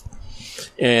Bus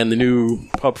and the new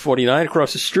Pub 49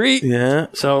 across the street. Yeah.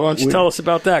 So why don't you tell us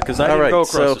about that? Because I didn't go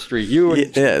across the street. You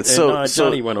and,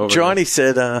 Johnny went over Johnny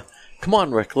said, come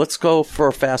on, Rick, let's go for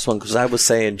a fast one, because I was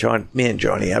saying,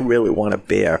 Johnny, I really want a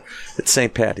beer. It's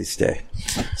St. Patty's Day.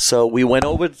 So we went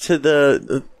over to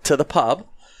the pub,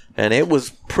 and it was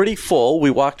pretty full. We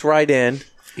walked right in.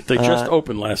 They just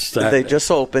opened last Saturday. They just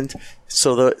opened.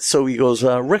 So he goes,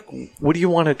 Rick, what do you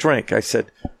want to drink? I said,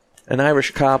 an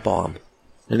Irish car bomb.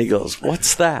 And he goes,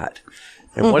 what's that?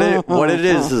 And what it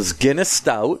is Guinness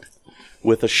Stout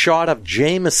with a shot of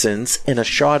Jameson's and a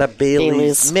shot of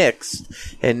Bailey's mixed.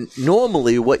 And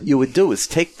normally what you would do is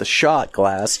take the shot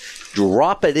glass,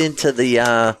 drop it into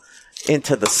the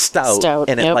stout,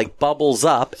 and it bubbles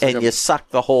up, and you suck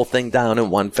the whole thing down in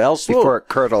one fell swoop. Before it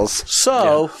curdles.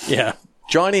 So Yeah.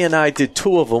 Johnny and I did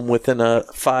 2 of them within a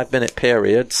 5-minute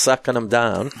period, sucking them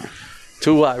down.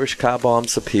 2 Irish car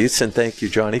bombs apiece, and thank you,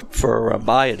 Johnny, for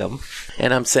buying them.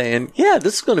 And I'm saying, yeah,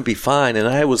 this is going to be fine. And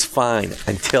I was fine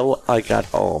until I got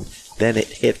home. Then it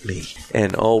hit me.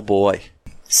 And oh boy.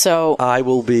 So I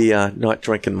will be not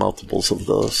drinking multiples of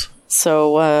those.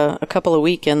 So a couple of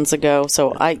weekends ago,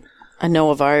 so I know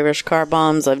of Irish car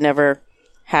bombs. I've never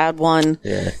had one.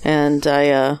 Yeah. And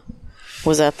I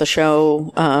was at the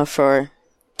show for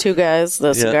Two Guys,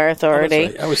 the Cigar Authority.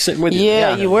 Right. I was sitting with you.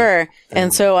 Yeah, you were.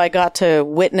 And so I got to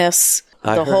witness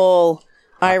the whole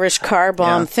Irish car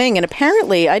bomb thing. And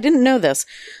apparently, I didn't know this.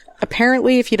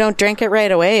 Apparently, if you don't drink it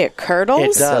right away, it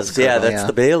curdles. It does. Yeah, that's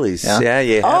the Baileys. Yeah,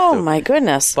 you have Oh to. my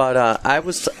goodness! But I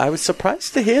was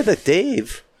surprised to hear that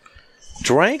Dave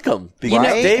drank them, because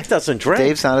Right. Dave doesn't drink.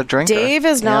 Dave's not a drinker. Dave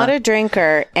is not a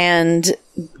drinker, and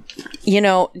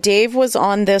Dave was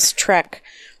on this trek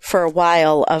for a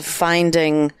while of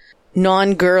finding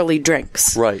non-girly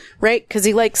drinks. Right. Right? Because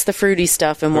he likes the fruity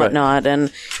stuff and whatnot.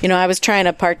 And, I was trying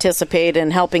to participate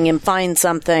in helping him find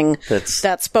something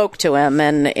that spoke to him,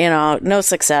 and, no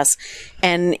success.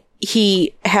 And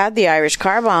he had the Irish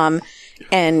car bomb,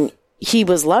 and he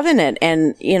was loving it.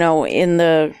 And, in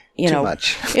the, Too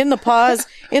much. in the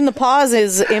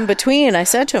pauses in between, I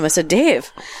said to him,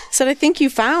 Dave, I think you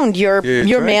found your drink.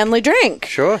 manly drink.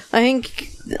 Sure. I think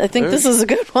this is a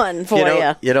good one for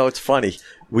you. It's funny.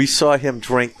 We saw him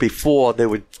drink before. They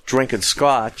were drinking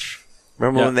scotch.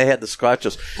 Remember when they had the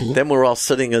scotches? Then we're all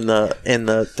sitting in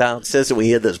the downstairs, and we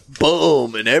hear this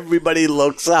boom, and everybody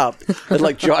looks up, and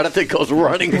like Jonathan goes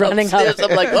running upstairs.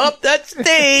 up. I'm like, oh, that's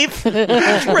Dave. You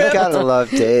gotta love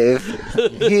Dave.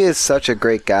 He is such a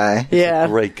great guy. Yeah.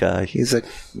 Great guy. He's a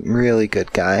really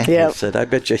good guy. Yeah. I said, I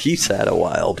bet you he sat a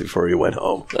while before he went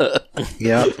home.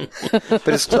 Yep. But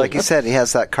it's like you said, he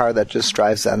has that car that just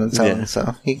drives on its own,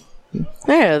 so he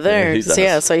Yeah, there. he does.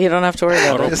 Yeah, so you don't have to worry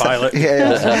about it. Autopilot.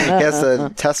 Yeah, he has a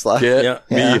Tesla. Get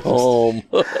Yeah. me home.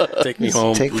 Take me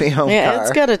home. Take me home Yeah, car.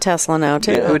 Ed's got a Tesla now,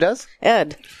 too. Who does?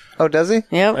 Ed. Oh, does he?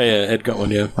 Yep. Oh, yeah, Ed got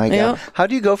one, yeah. My God. Yeah. How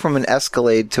do you go from an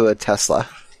Escalade to a Tesla?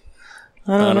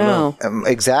 I don't know.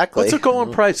 Exactly. What's the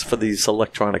going price for these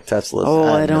electronic Teslas? Oh,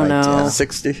 I don't no know. idea.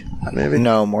 60, maybe?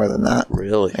 No, more than that.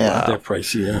 Really? Yeah. They're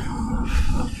pricey, yeah.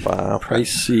 Wow.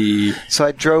 Pricey. So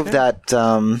I drove that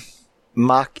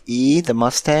Mach-E, the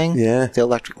Mustang. Yeah. The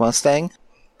electric Mustang.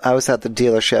 I was at the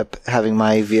dealership having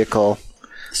my vehicle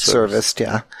serviced,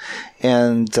 yeah.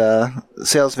 And the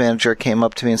sales manager came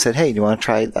up to me and said, "Hey, do you want to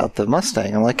try out the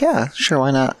Mustang?" I'm like, "Yeah, sure, why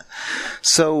not?"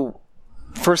 So,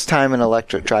 first time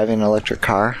driving an electric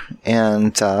car,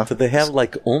 and Do they have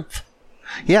like oomph?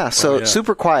 yeah, so yeah.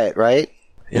 super quiet, right?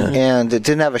 Yeah. And it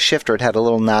didn't have a shifter; it had a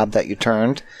little knob that you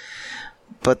turned.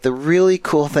 But the really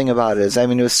cool thing about it is, I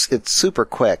mean, it's super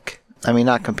quick. I mean,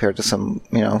 not compared to some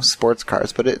sports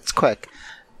cars, but it's quick.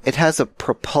 It has a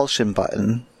propulsion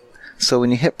button. So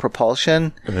when you hit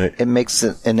propulsion, Right. it makes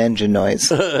an engine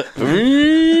noise.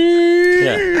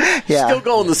 Yeah. Yeah, Still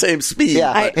going the same speed.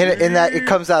 yeah, and that it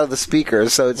comes out of the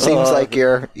speakers, so it seems like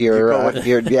you're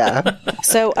yeah.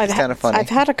 So kinda funny. I've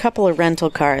had a couple of rental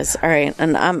cars. All right,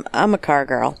 and I'm a car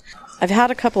girl. I've had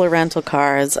a couple of rental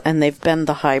cars, and they've been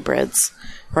the hybrids,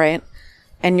 right?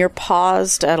 And you're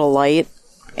paused at a light,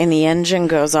 and the engine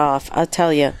goes off. I'll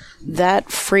tell you,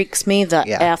 that freaks me the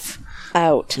Yeah. F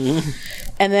out.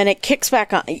 And then it kicks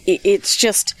back on. It's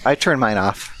just, I turn mine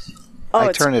off. I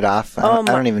it's- turn it off. I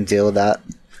don't even deal with that.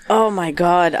 oh my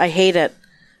God, I hate it.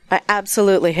 I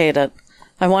absolutely hate it.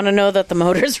 I want to know that the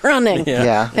motor's running.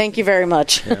 Yeah. Thank you very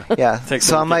much. Yeah. Takes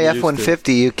So some on my getting used to.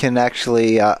 F-150, you can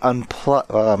actually unplug.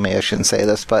 Well, maybe I shouldn't say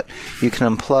this, but you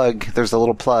can unplug. There's a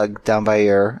little plug down by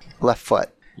your left foot,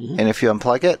 and if you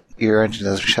unplug it, your engine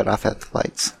doesn't shut off at the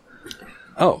lights.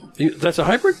 Oh, that's a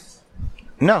hybrid?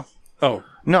 No, Oh.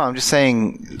 no, I'm just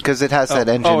saying because it has that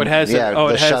engine. Oh, it has yeah, that. Oh,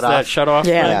 the it has shut that off. shut off.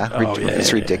 Yeah. thing? Yeah, Oh,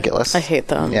 it's ridiculous. I hate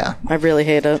them. Yeah. I really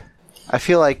hate it. I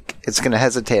feel like it's going to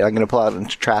hesitate. I'm going to pull out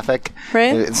into traffic.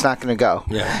 Right. It's not going to go.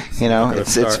 Yeah.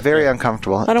 It's start, very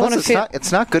uncomfortable. I don't Plus, wanna it's feel- not.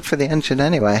 It's not good for the engine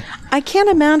anyway. I can't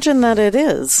imagine that it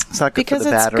is. It's not good because for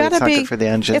the battery. gotta It's not be, good for the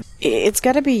engine. It's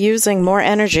got to be using more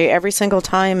energy every single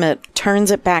time it turns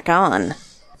it back on.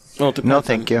 Well, it depends No,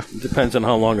 thank you. It depends on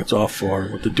how long it's off for,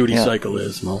 what the duty Yeah. cycle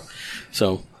is. And all.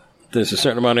 So there's a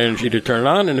certain amount of energy to turn it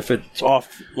on, and if it's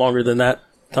off longer than that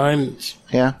time, it's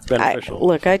Yeah. beneficial.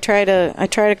 I try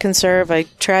to conserve. I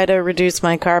try to reduce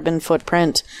my carbon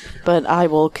footprint, but I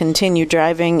will continue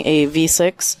driving a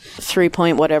V6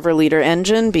 3 whatever liter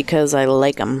engine because I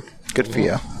like them. Good for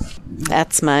you.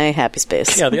 That's my happy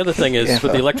space. Yeah, the other thing is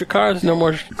with the electric cars, no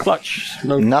more clutch,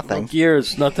 Nothing. no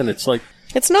gears, nothing. It's like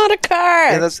It's not a car.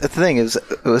 And that's the thing is,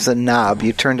 it was a knob.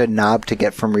 You turned a knob to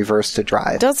get from reverse to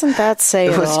drive. Doesn't that say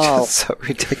It it was all? just so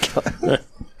ridiculous.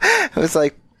 It was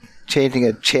like changing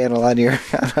a channel on your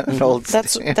on an old.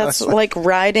 That's you know, that's it's like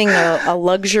riding a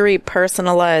luxury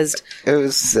personalized it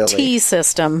was silly. T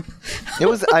system. It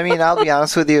was. I mean, I'll be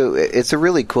honest with you. It's a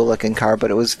really cool looking car, but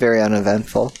it was very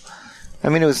uneventful. I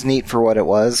mean, it was neat for what it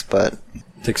was, but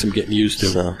takes some getting used to.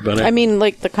 So- But I mean,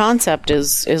 like the concept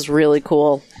is really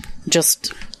cool.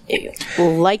 Just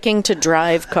liking to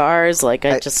drive cars, like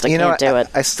I can't do it.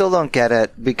 I still don't get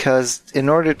it because in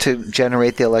order to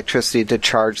generate the electricity to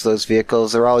charge those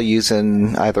vehicles, they're all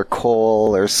using either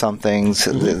coal or something.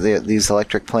 So these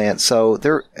electric plants. So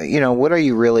they're, what are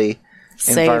you really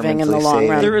Saving in the environmentally long saving?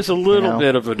 run. there is a little know.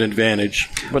 bit of an advantage,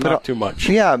 but not too much.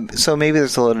 Yeah, so maybe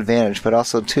there's a little advantage, but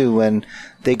also too when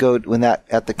they go at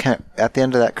the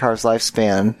end of that car's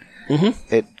lifespan,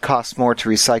 it costs more to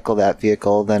recycle that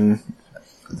vehicle than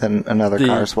another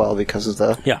car as well because of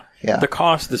the Yeah. The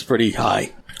cost is pretty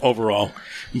high overall,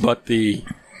 but the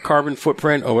carbon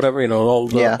footprint or whatever,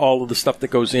 all of the stuff that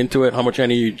goes into it, how much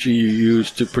energy you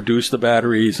use to produce the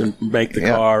batteries and make the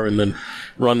car and then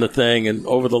run the thing, and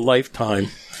over the lifetime,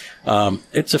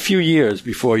 it's a few years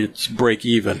before it's break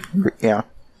even. yeah.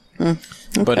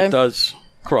 But it does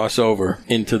cross over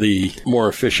into the more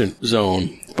efficient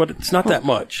zone, but it's not that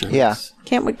much. Yeah.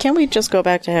 Can't we just go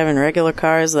back to having regular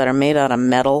cars that are made out of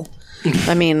metal?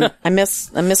 I mean, I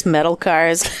miss metal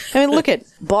cars. I mean, look at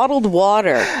bottled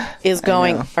water is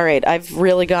going. All right, I've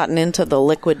really gotten into the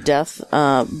Liquid Death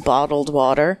bottled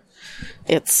water.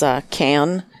 It's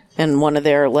can, and one of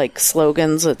their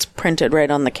slogans that's printed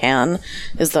right on the can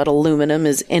is that aluminum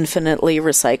is infinitely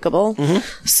recyclable.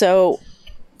 So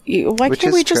why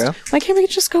can't we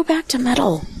just go back to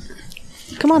metal?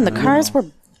 Come on, the cars were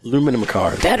Aluminum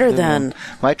cars. better then.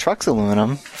 My truck's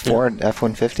aluminum, Ford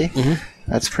F-150.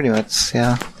 That's pretty much,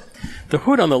 yeah. The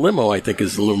hood on the limo, I think,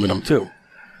 is aluminum too.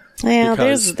 Yeah,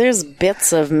 Because- there's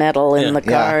bits of metal in Yeah. the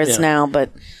cars Yeah. now, but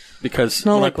Because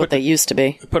not when like what they used to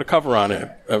be. I put a cover on it,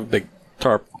 a big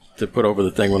tarp to put over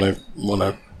the thing when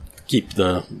I keep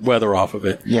the weather off of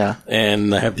it. Yeah.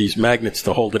 And I have these magnets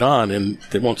to hold it on, and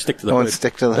they won't stick to the It hood. won't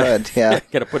stick to the hood. Yeah.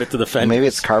 Got to put it to the fender. Maybe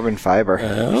it's carbon fiber.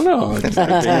 I don't know.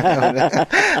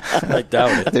 I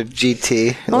doubt it. They're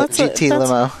GT. That's GT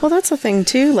limo. Well, that's the thing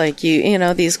too. Like you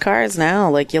know, these cars now,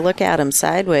 like you look at them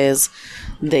sideways,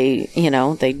 they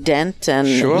dent, and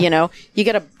Sure. you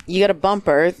get a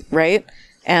bumper, right?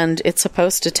 And it's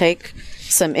supposed to take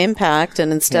some impact,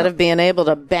 and instead of being able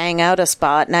to bang out a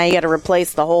spot, now you got to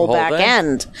replace the whole back thing?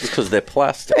 end. Because they're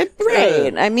plastic.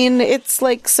 Right. I mean, it's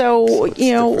like, so,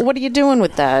 what are you doing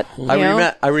with that?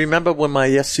 I remember when my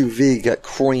SUV got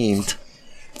creamed,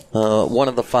 one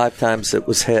of the 5 times it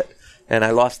was hit, and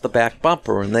I lost the back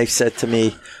bumper, and they said to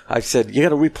me, I said, you got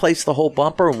to replace the whole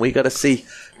bumper, and we got to see,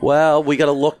 we got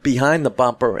to look behind the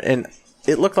bumper, and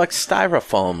it looked like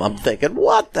styrofoam. I'm thinking,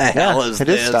 what the hell is It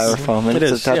this? is styrofoam. It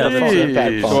It's is. a type Yeah, of there's foam,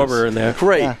 bad a foam. absorber in there.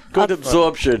 Great. Good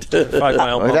absorption. 5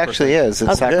 mile Oh, it bumper. actually is.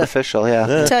 It's sacrificial,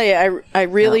 yeah. I tell you, I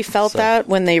really felt that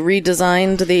when they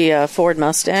redesigned the Ford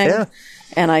Mustang. Yeah.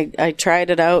 And I tried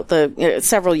it out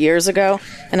several years ago,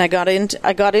 and I got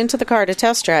into the car to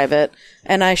test drive it,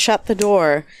 and I shut the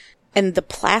door, and the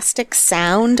plastic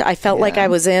sound, I felt like I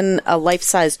was in a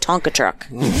life-size Tonka truck.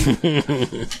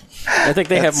 I think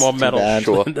they have more metal bad.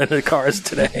 than the cars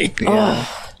today. Yeah.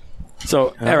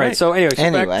 So, all right. So, anyway, back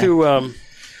Anyway. to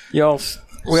y'all.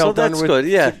 We all So done that's with good.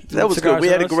 Yeah, that was cigars good. We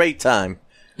had a and us? great time.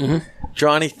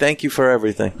 Johnny, thank you for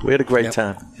everything. We had a great Yep.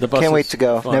 time. The bus Can't wait is to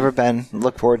go. fun. Never been.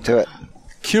 Look forward to it.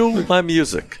 Cue my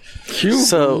music. Cue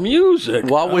So, music.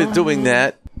 While we're doing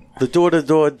that, the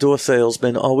door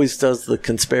salesman always does the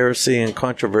conspiracy and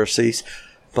controversies,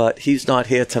 but he's not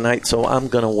here tonight, so I'm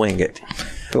going to wing it.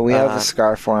 But we have a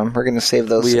cigar for him. We're going to save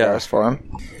those we cigars are. for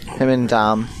him. Him and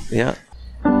Dom. Yeah.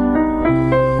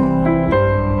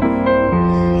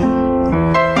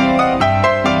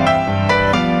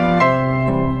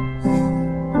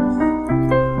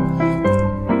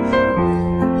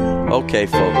 Okay,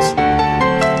 folks.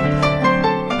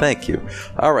 Thank you.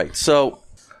 All right, so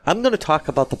I'm going to talk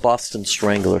about the Boston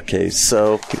Strangler case.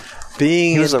 So,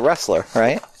 being He was a wrestler,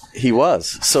 right? He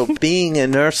was. So being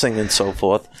in nursing and so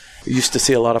forth, used to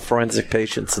see a lot of forensic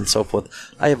patients and so forth.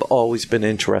 I have always been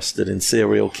interested in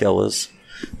serial killers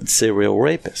and serial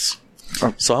rapists.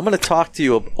 So I'm going to talk to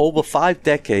you over 5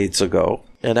 decades ago,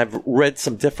 and I've read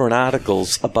some different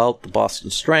articles about the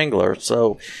Boston Strangler.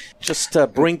 So just to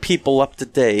bring people up to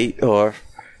date or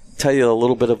tell you a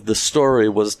little bit of the story,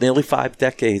 was nearly 5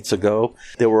 decades ago.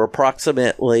 There were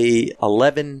approximately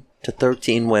 11 to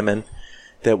 13 women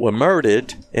that were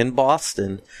murdered in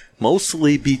Boston,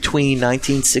 mostly between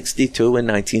 1962 and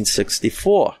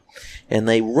 1964. And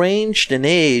they ranged in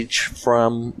age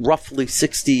from roughly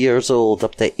 60 years old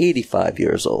up to 85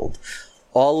 years old.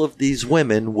 All of these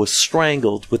women were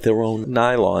strangled with their own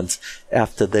nylons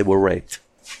after they were raped.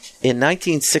 In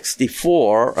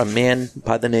 1964, a man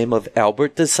by the name of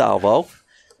Albert DeSalvo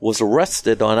was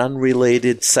arrested on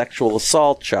unrelated sexual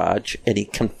assault charge, and he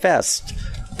confessed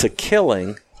to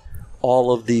killing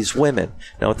all of these women.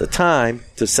 Now, at the time,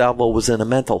 DeSalvo was in a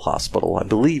mental hospital. I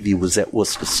believe he was at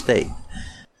Worcester State.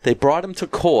 They brought him to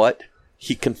court.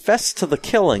 He confessed to the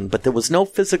killing, but there was no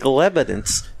physical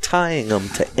evidence tying him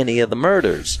to any of the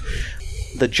murders.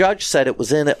 The judge said it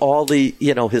was in all the,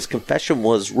 his confession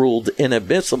was ruled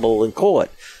inadmissible in court.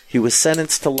 He was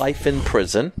sentenced to life in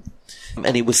prison,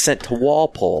 and he was sent to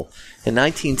Walpole. In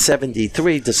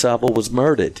 1973, DeSalvo was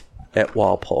murdered at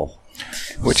Walpole.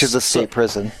 Which is a state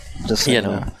prison. Just so you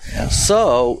know. Yeah.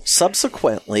 So,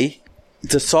 subsequently,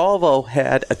 DeSalvo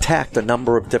had attacked a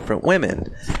number of different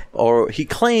women, or he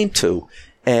claimed to.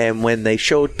 And when they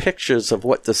showed pictures of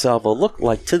what DeSalvo looked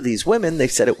like to these women, they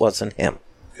said it wasn't him.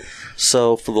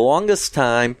 So, for the longest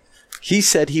time, he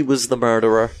said he was the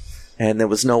murderer, and there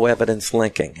was no evidence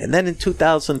linking. And then in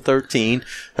 2013,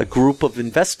 a group of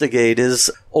investigators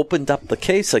opened up the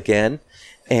case again,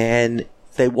 and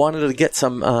they wanted to get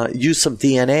use some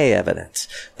DNA evidence.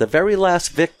 The very last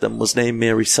victim was named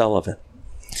Mary Sullivan.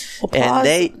 Well,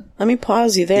 let me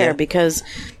pause you there, because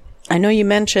I know you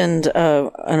mentioned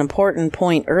an important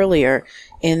point earlier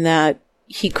in that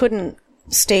he couldn't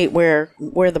state where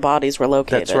the bodies were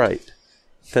located.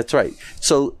 That's right.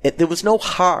 So there was no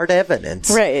hard evidence.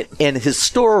 Right. And his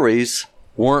stories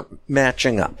weren't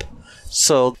matching up.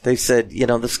 So they said,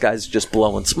 this guy's just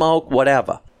blowing smoke,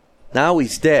 whatever. Now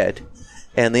he's dead.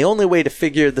 And the only way to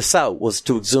figure this out was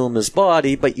to exhume his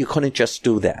body, but you couldn't just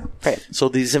do that. Right. So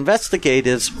these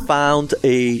investigators found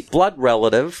a blood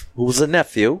relative who was a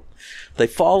nephew. They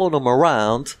followed him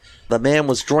around. The man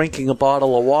was drinking a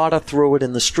bottle of water, threw it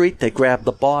in the street. They grabbed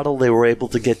the bottle. They were able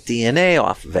to get DNA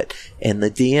off of it. And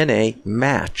the DNA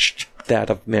matched that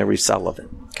of Mary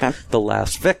Sullivan, the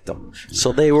last victim.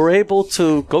 So they were able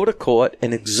to go to court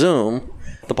and exhume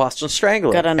the Boston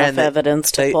Strangler. Got enough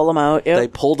evidence to pull him out. Yep. They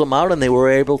pulled him out, and they were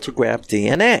able to grab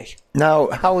DNA. Now,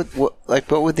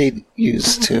 what would they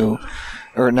use to,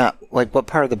 or not? Like, what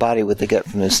part of the body would they get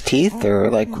from his teeth, or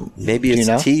like maybe his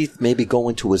teeth, maybe go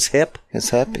into his hip. His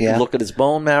hip, yeah. Look at his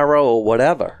bone marrow or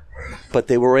whatever. But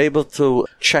they were able to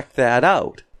check that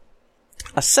out.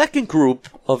 A second group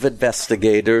of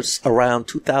investigators around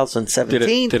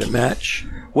 2017. Did it match?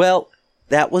 Well,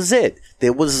 that was it.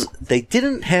 They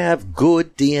didn't have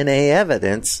good DNA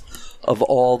evidence of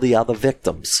all the other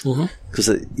victims because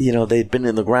they'd been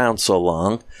in the ground so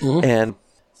long and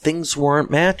things weren't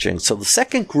matching. So the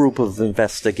second group of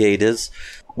investigators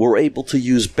were able to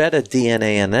use better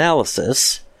DNA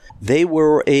analysis. They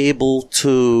were able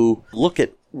to look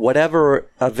at whatever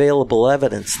available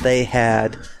evidence they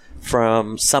had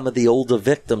from some of the older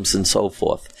victims and so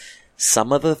forth.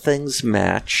 Some of the things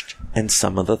matched and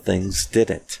some of the things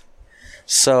didn't.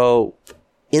 So,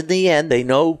 in the end, they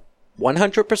know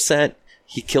 100%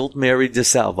 he killed Mary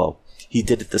DeSalvo. He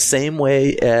did it the same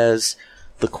way as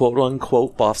the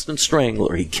quote-unquote Boston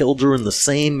Strangler. He killed her in the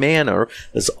same manner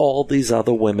as all these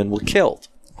other women were killed.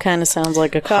 Kind of sounds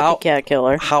like a copycat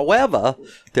killer. However,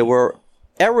 there were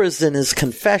errors in his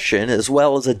confession as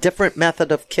well as a different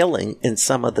method of killing in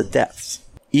some of the deaths,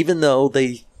 even though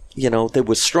they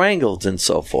were strangled and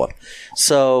so forth.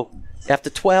 So, after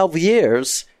 12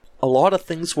 years... a lot of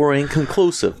things were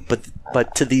inconclusive,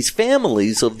 but to these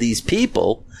families of these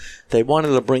people, they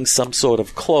wanted to bring some sort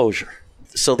of closure.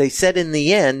 So they said in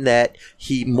the end that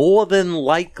he more than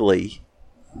likely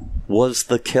was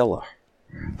the killer.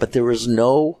 But there is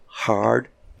no hard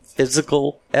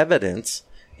physical evidence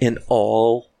in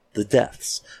all the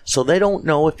deaths. So they don't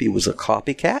know if he was a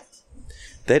copycat.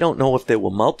 They don't know if there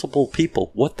were multiple people.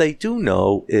 What they do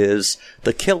know is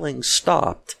the killing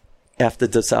stopped after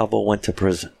DeSalvo went to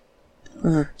prison.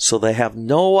 So they have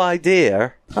no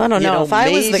idea. I don't know. If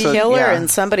I was the killer and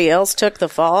somebody else took the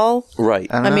fall,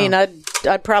 right? I mean,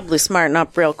 I'd probably smarten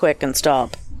up real quick and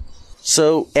stop.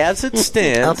 So as it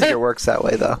stands, I don't think it works that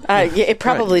way, though. It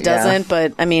probably doesn't,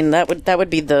 but I mean that would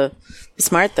be the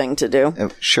smart thing to do.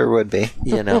 It sure would be.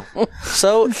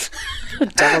 So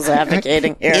devil's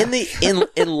advocating here.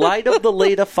 In light of the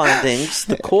later findings,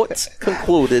 the courts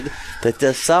concluded that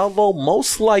DeSalvo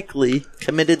most likely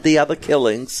committed the other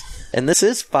killings. And this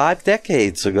is 5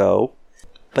 decades ago,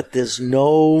 but there's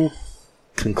no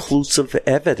conclusive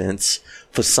evidence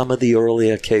for some of the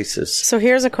earlier cases. So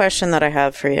here's a question that I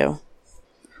have for you.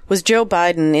 Was Joe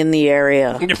Biden in the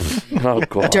area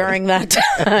during that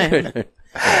time?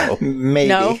 Maybe.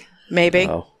 No? Maybe?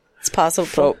 No. It's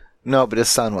possible. No, but his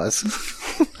son was.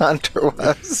 Hunter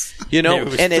was. It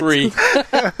was 3.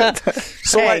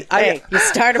 So hey, you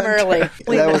start him early.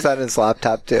 That was on his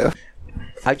laptop, too.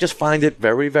 I just find it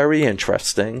very, very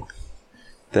interesting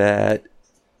that,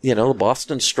 the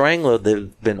Boston Strangler, there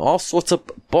have been all sorts of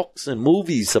books and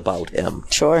movies about him.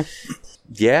 Sure.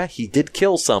 Yeah, he did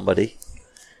kill somebody,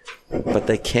 but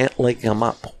they can't link him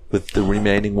up with the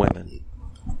remaining women.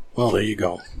 Well, there you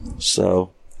go.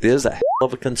 So, there's a hell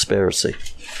of a conspiracy.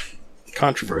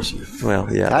 Controversy.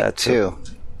 Well, yeah, that too.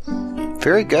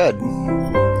 Very good.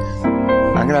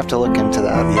 I'm going to have to look into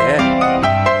that. Yeah.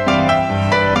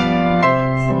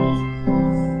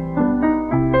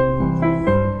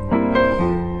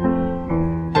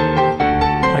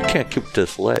 I can't keep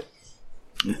this lit.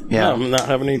 Yeah. No, I'm not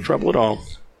having any trouble at all.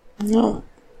 No,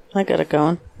 I got it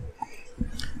going.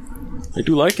 I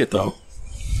do like it, though.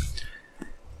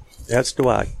 As do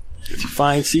I. It's a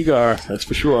fine cigar, that's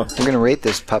for sure. We're going to rate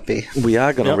this puppy. We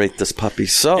are going to rate this puppy.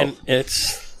 So, and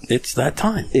it's that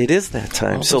time. It is that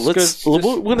time. Well, so we're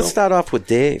going to start off with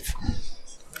Dave.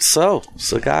 So,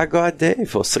 Cigar God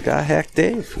Dave or Cigar Hack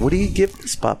Dave, what do you give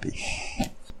this puppy?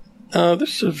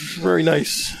 This is a very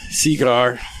nice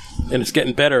cigar, and it's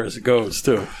getting better as it goes,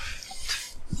 too.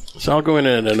 So I'll go in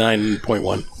at a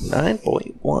 9.1.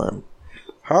 9.1.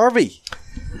 Harvey.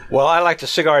 Well, I like the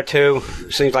cigar, too.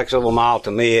 Seems like it's a little mild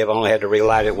to me. I've only had to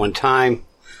relight it one time.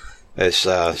 It's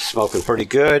smoking pretty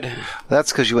good.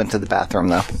 That's because you went to the bathroom,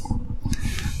 though.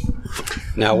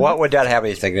 Now, what would that have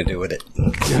anything to do with it?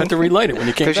 You had to relight it when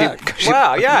you came back.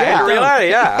 Wow, yeah, I had to relight it,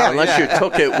 yeah. Unless you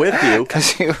took it with you.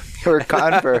 Because We're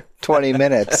gone for 20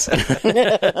 minutes.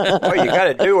 Well, you got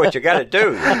to do what you got to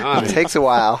do. It takes a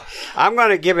while. I'm going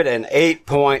to give it an 8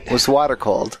 point. Was water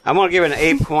cold? I'm going to give it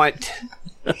an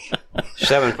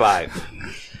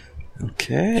 8.75.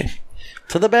 Okay.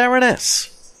 To the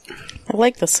Baroness. I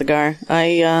like the cigar.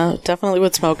 I definitely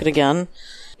would smoke it again.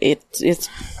 It's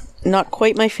not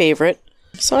quite my favorite,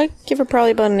 so I'd give it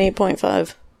probably about an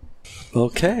 8.5.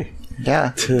 Okay.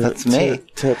 Yeah, that's me.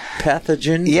 To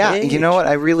Pathogen. Yeah, Age. you know what?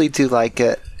 I really do like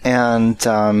it, and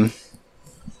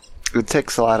it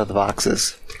ticks a lot of the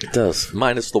boxes. It does.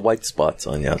 Minus the white spots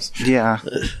on yours. Yeah,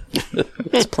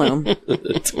 It's Plume.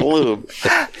 It's blue.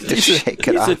 just shake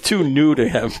it These are off. too new to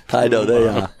have. I know they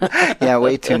are. Yeah,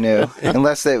 way too new.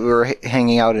 Unless we were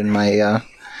hanging out in my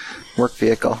work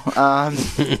vehicle.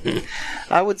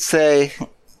 I would say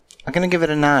I'm going to give it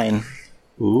a 9.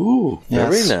 Ooh, Yeah,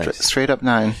 very nice. Straight up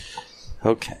 9.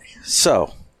 Okay,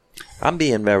 so I'm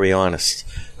being very honest.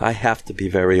 I have to be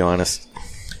very honest.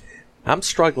 I'm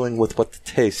struggling with what the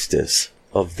taste is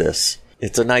of this.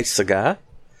 It's a nice cigar.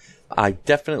 I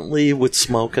definitely would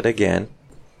smoke it again.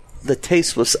 The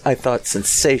taste was, I thought,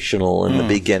 sensational in the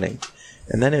beginning,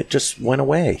 and then it just went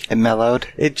away. It mellowed.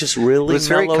 It just really It was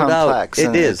very mellowed complex. out.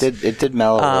 and it is. It did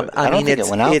mellow. I don't think it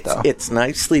went out, though. It's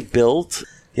nicely built.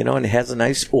 You know, and it has a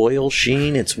nice oil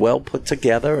sheen. It's well put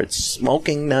together. It's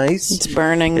smoking nice. It's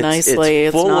burning nicely.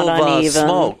 It's It's full not of uneven.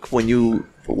 smoke. When a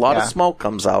lot of Yeah. smoke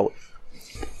comes out.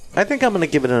 I think I'm going to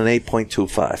give it an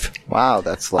 8.25. Wow,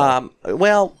 that's low.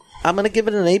 Well, I'm going to give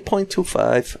it an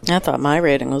 8.25. I thought my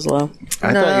rating was low.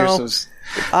 I no. thought yours was...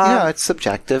 it's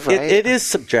subjective, right? It is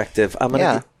subjective. I'm going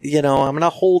to, I'm going to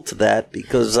hold to that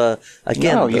because,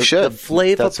 again, No, you the should.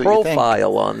 flavor That's what you think.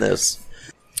 profile on this.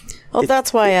 Well,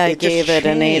 that's why I it just gave it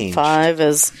an changed. 8.5.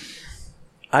 Is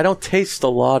I don't taste a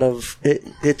lot of it.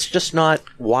 It's just not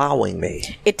wowing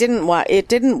me. it didn't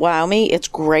wow me. It's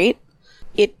great.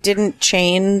 It didn't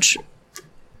change.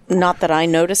 Not that I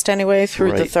noticed anyway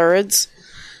through the Right. thirds,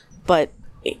 but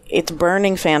it's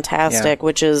burning fantastic, Yeah.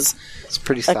 which is It's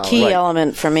pretty a solid. key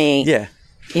element for me. Yeah.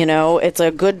 You know, it's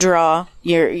a good draw.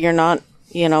 You're not,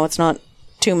 it's not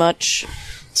too much.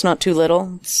 It's not too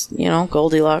little. It's,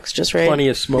 Goldilocks just right. Plenty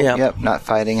of smoke. Yeah. Yep, not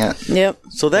fighting it. Yep.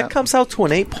 So that comes out to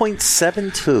an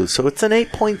 8.72. So it's an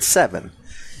 8.7.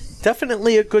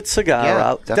 Definitely a good cigar Yeah,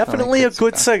 out. definitely Definitely a good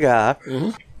good cigar.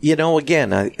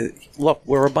 Again, look,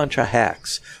 we're a bunch of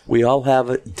hacks. We all have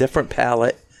a different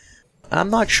palate. I'm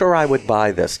not sure I would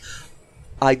buy this.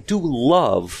 I do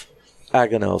love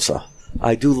Aganosa.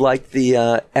 I do like the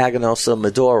Aganosa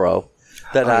Maduro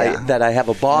that I have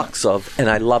a box of, and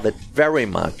I love it very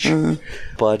much.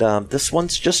 But this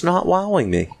one's just not wowing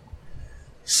me.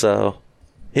 So,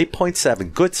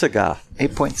 8.7, good cigar.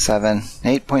 8.7.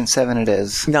 8.7 it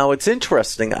is. Now, it's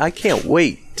interesting. I can't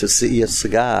wait to see a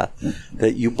cigar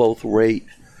that you both rate,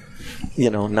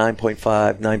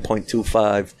 9.5,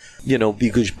 9.25,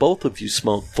 because both of you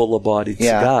smoke fuller-bodied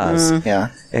cigars.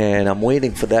 Yeah. And I'm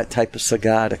waiting for that type of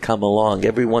cigar to come along.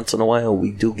 Every once in a while,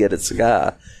 we do get a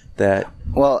cigar that...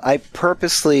 Well, I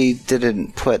purposely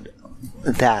didn't put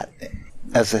that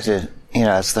as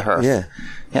as the herf. Yeah.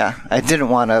 Yeah. I didn't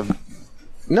want to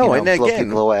No, and blow again...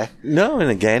 people away. No, and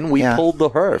again, we pulled the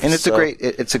herf. And it's so,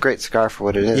 it's a great cigar for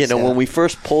what it is. when we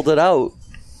first pulled it out,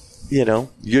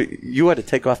 you had to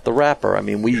take off the wrapper. I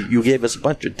mean, you gave us a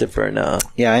bunch of different...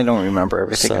 Yeah, I don't remember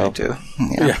everything So- I do.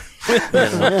 Yeah.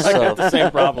 so,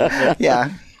 Same problem.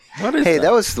 Yeah. What is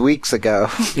That was weeks ago.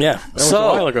 Yeah, that was So-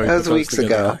 a while ago. you That was put those weeks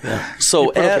together. ago. Yeah.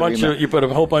 so You put a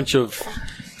whole bunch of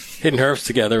hidden herbs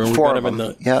together, and we Four got of them in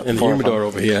them. the Yep, in the four of humidor them.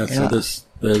 over here. So Yeah.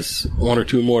 there's one or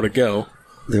two more to go.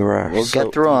 there are. We'll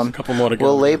get through them. a couple more to go.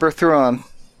 We'll labor through them.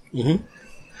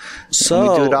 So, We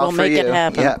do it all We'll for make you. it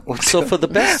happen. Yeah. We'll so do for the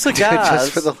best it cigars,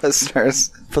 just for the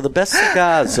listeners. for the best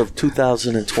cigars of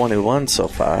 2021 so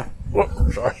far,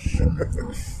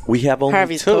 we have only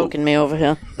Harvey's two. poking me over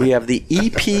here. We have the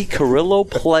EP Carrillo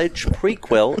Pledge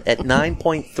Prequel at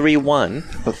 9.31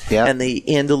 Yeah. and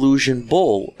the Andalusian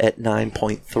Bull at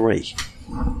 9.3.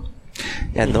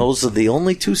 And those are the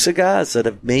only two cigars that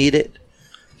have made it,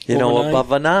 Over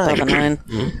above a 9. Above a 9.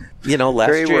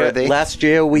 Very worthy. Last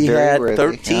year we Very had worthy,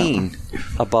 13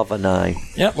 above a 9.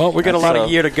 Yeah, well, we got a lot So-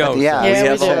 of year to go. Yeah. So- Yeah, we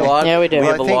have we do. a lot. Yeah, we do. We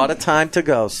Well, have I a think- lot of time to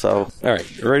go. So All right,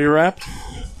 you ready to wrap?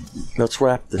 let's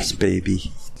wrap this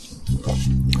baby.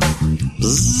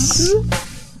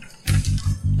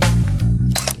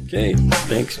 Okay,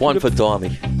 thanks. One to for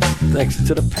Dommy. thanks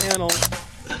to the panel.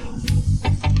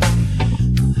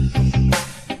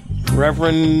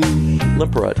 Reverend,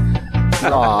 Lipperud. Aw.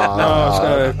 I was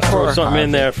going to throw something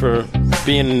in there for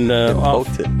being off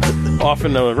Poked it.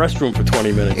 in the restroom for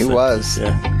 20 minutes. He was.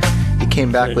 Yeah. He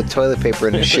came back with toilet paper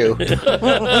in his shoe.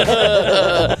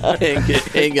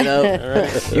 Hanging out.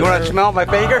 You want to smell my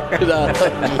finger?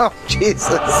 Oh,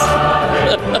 Jesus.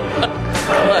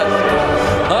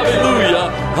 Hallelujah.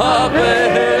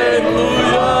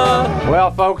 Hallelujah.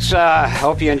 Well, folks,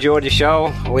 hope you enjoyed the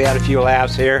show. We had a few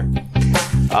laughs here.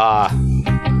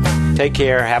 Take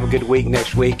care. Have a good week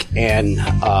next week. And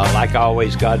like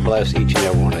always, God bless each and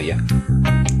every one of you.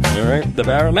 All right, the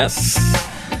Baroness.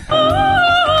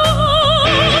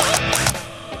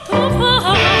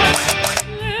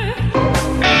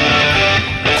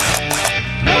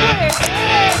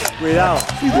 Read out.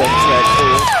 He likes that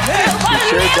too. He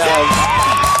sure does.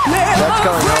 That's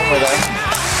going home with us.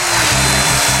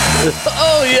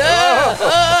 Oh, yeah.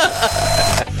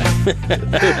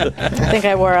 I think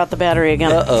I wore out the battery again.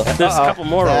 There's a couple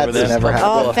more over That's there. never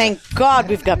happened. Oh, thank God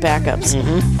we've got backups.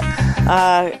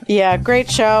 Yeah, great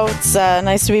show. It's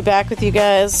nice to be back with you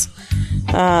guys.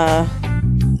 Yeah,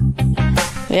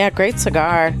 great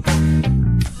cigar.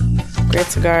 Great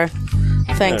cigar.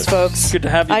 Thanks, Yeah, folks. good to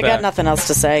have you I back. got nothing else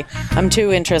to say. I'm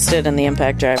too interested in the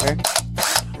Impact Driver.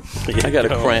 I got a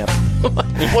cramp.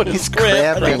 What is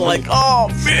cramp? And I'm like, oh,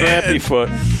 man. Scrappy foot.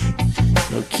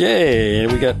 Okay,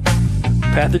 we got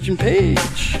Pathogen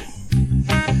Page.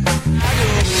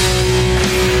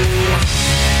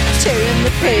 Turn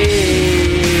the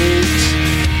page.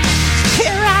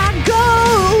 Here I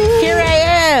go. Here I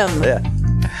am. Yeah.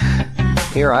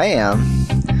 Here I am.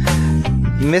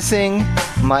 Missing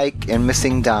Mike and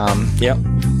missing Dom. Yep.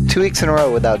 2 weeks in a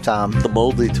row without Dom. The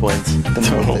Moldy Twins.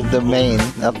 The Maine.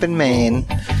 Up in Maine.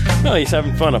 Oh, he's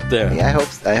having fun up there. Yeah,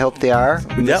 I hope they are.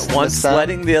 Yeah, one's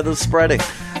sledding, the other's spreading.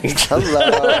 Hello.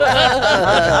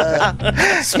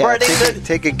 Spreading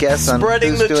take a guess on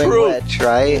spreading who's the doing truth. which,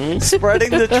 right?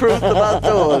 Spreading the truth about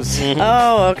those.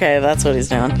 Oh, okay. That's what he's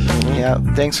doing. Yeah.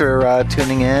 Thanks for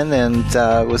tuning in, and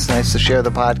it was nice to share the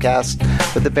podcast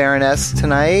with the Baroness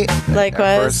tonight.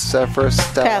 Likewise. Our first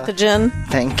Pathogen.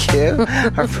 Thank you.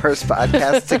 Our first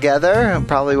podcast together.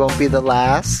 Probably won't be the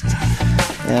last.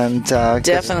 And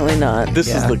Definitely not. This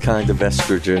is Yeah. the kind of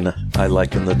estrogen I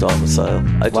like in the domicile.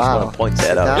 I just Wow. want to point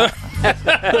that out.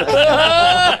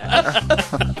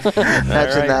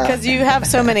 Imagine that. Because you have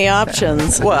so many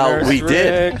options. Well, Nurse we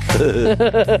did. Rick.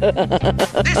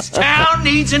 This town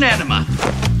needs an enema.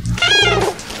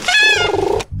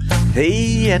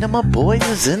 Hey, Enema Boy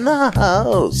is in the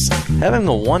house. Having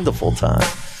a wonderful time.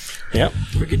 Yep.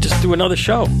 We could just do another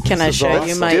show. Can I is show you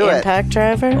awesome. my Do it. Impact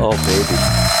Driver? Oh, baby.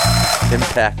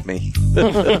 Impact me.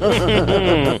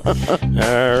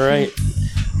 All right.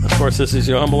 Of course, this is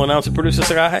your humble announcer, producer,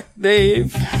 Cigar Hack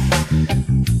Dave. To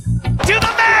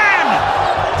the man!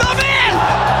 The man!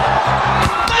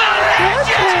 The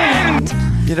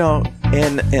legend! You know,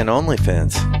 and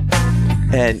OnlyFans.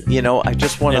 And, you know, I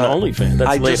just want to... And OnlyFans,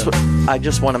 that's later. I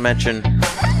just want to mention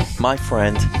my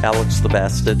friend, Alex the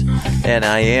Bastard, and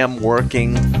I am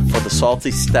working for the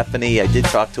Salty Stephanie. I did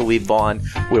talk to Yvonne.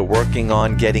 We're working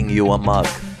on getting you a mug.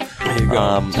 There you go.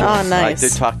 Oh, nice. I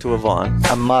did talk to Yvonne.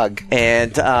 a mug.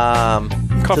 And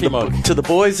Coffee to the, mug. to the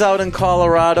boys out in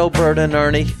Colorado, Bert and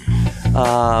Ernie,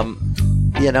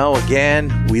 you know,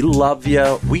 again, we love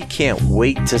you. We can't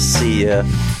wait to see you.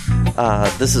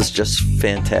 This is just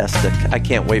fantastic. I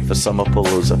can't wait for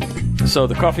Summerpalooza. So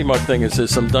the coffee mug thing is there's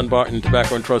some Dunbarton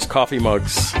Tobacco and Trust coffee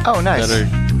mugs. Oh, nice. That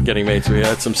are getting made. So we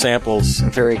had some samples.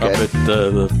 Very good. Up at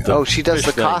the Oh, she does fish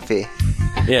the thing. coffee.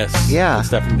 Yes. Yeah.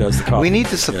 Stephanie does the coffee. We need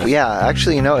to support. Yeah,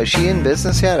 actually, you know, is she in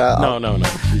business yet? No.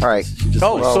 All right.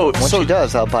 Oh, Well, when so she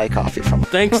does, I'll buy coffee from her.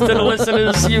 Thanks to the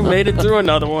listeners, you made it through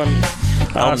another one.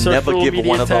 I'll never give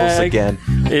one of those again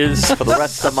Is for the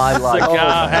rest of my life.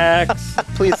 Cigar Hacks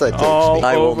Please let Dave all speak.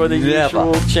 I will over the never,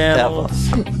 usual channels.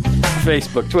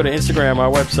 Facebook, Twitter, Instagram, our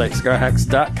website,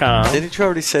 cigarhacks.com. Didn't you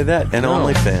already say that? And No.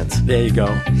 OnlyFans. There you go.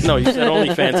 No, you said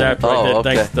OnlyFans after I did.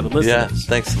 Thanks to the listeners. Yeah,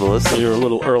 thanks to the So listeners. you're a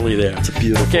little early there. It's a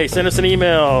beautiful Okay, send us an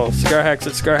email,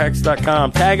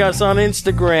 cigarhacks@cigarhacks.com. Tag us on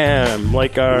Instagram,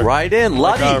 like our Right in,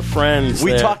 like Luddy. our friends.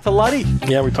 We there. talked to Luddy.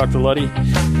 Yeah, we talked to Luddy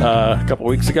a couple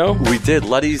weeks ago. We did.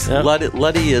 Luddy's Yeah.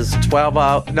 Luddy is 12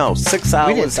 hours. No, 6 hours.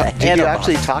 We didn't talk. Did ahead you of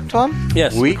actually us. talk to him?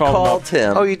 Yes, We called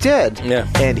him. Oh, you did? Yeah.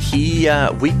 And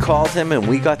we called him and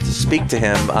we got to speak to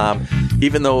him.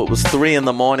 Even though it was 3 in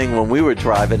the morning when we were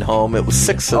driving home, it was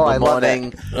 6 in Oh, the I love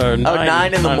morning. Or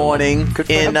 9 in the morning Good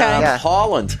for in him. Okay. Yeah.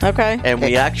 Holland. Okay. And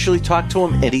we actually talked to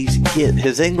him, and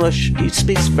his English, he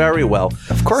speaks very well.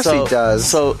 Of course he does.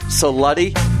 So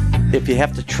Luddy, if you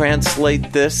have to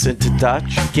translate this into Dutch,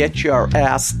 get your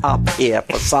ass up here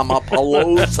for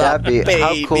Summerpalooza, That'd be baby.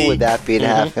 how cool would that be to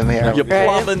have him here? Your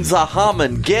plumbing's a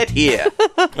humming. Get here.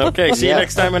 Okay, see you Yeah.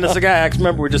 next time in the Cigar Hacks.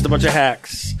 Remember, we're just a bunch of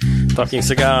hacks. Talking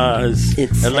cigars,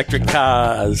 electric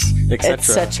cars, etc.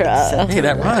 Etc. Hey,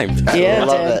 that rhymed. Yeah, I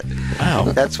love dude. it. Wow.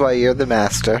 That's why you're the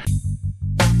master.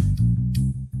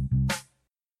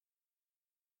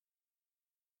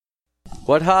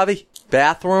 What hobby?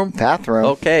 Bathroom? Bathroom.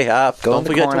 Okay, Go in don't the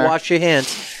forget corner. to wash your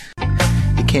hands.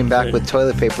 He came back with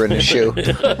toilet paper in his shoe.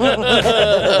 You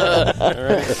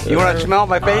want to smell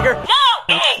my finger?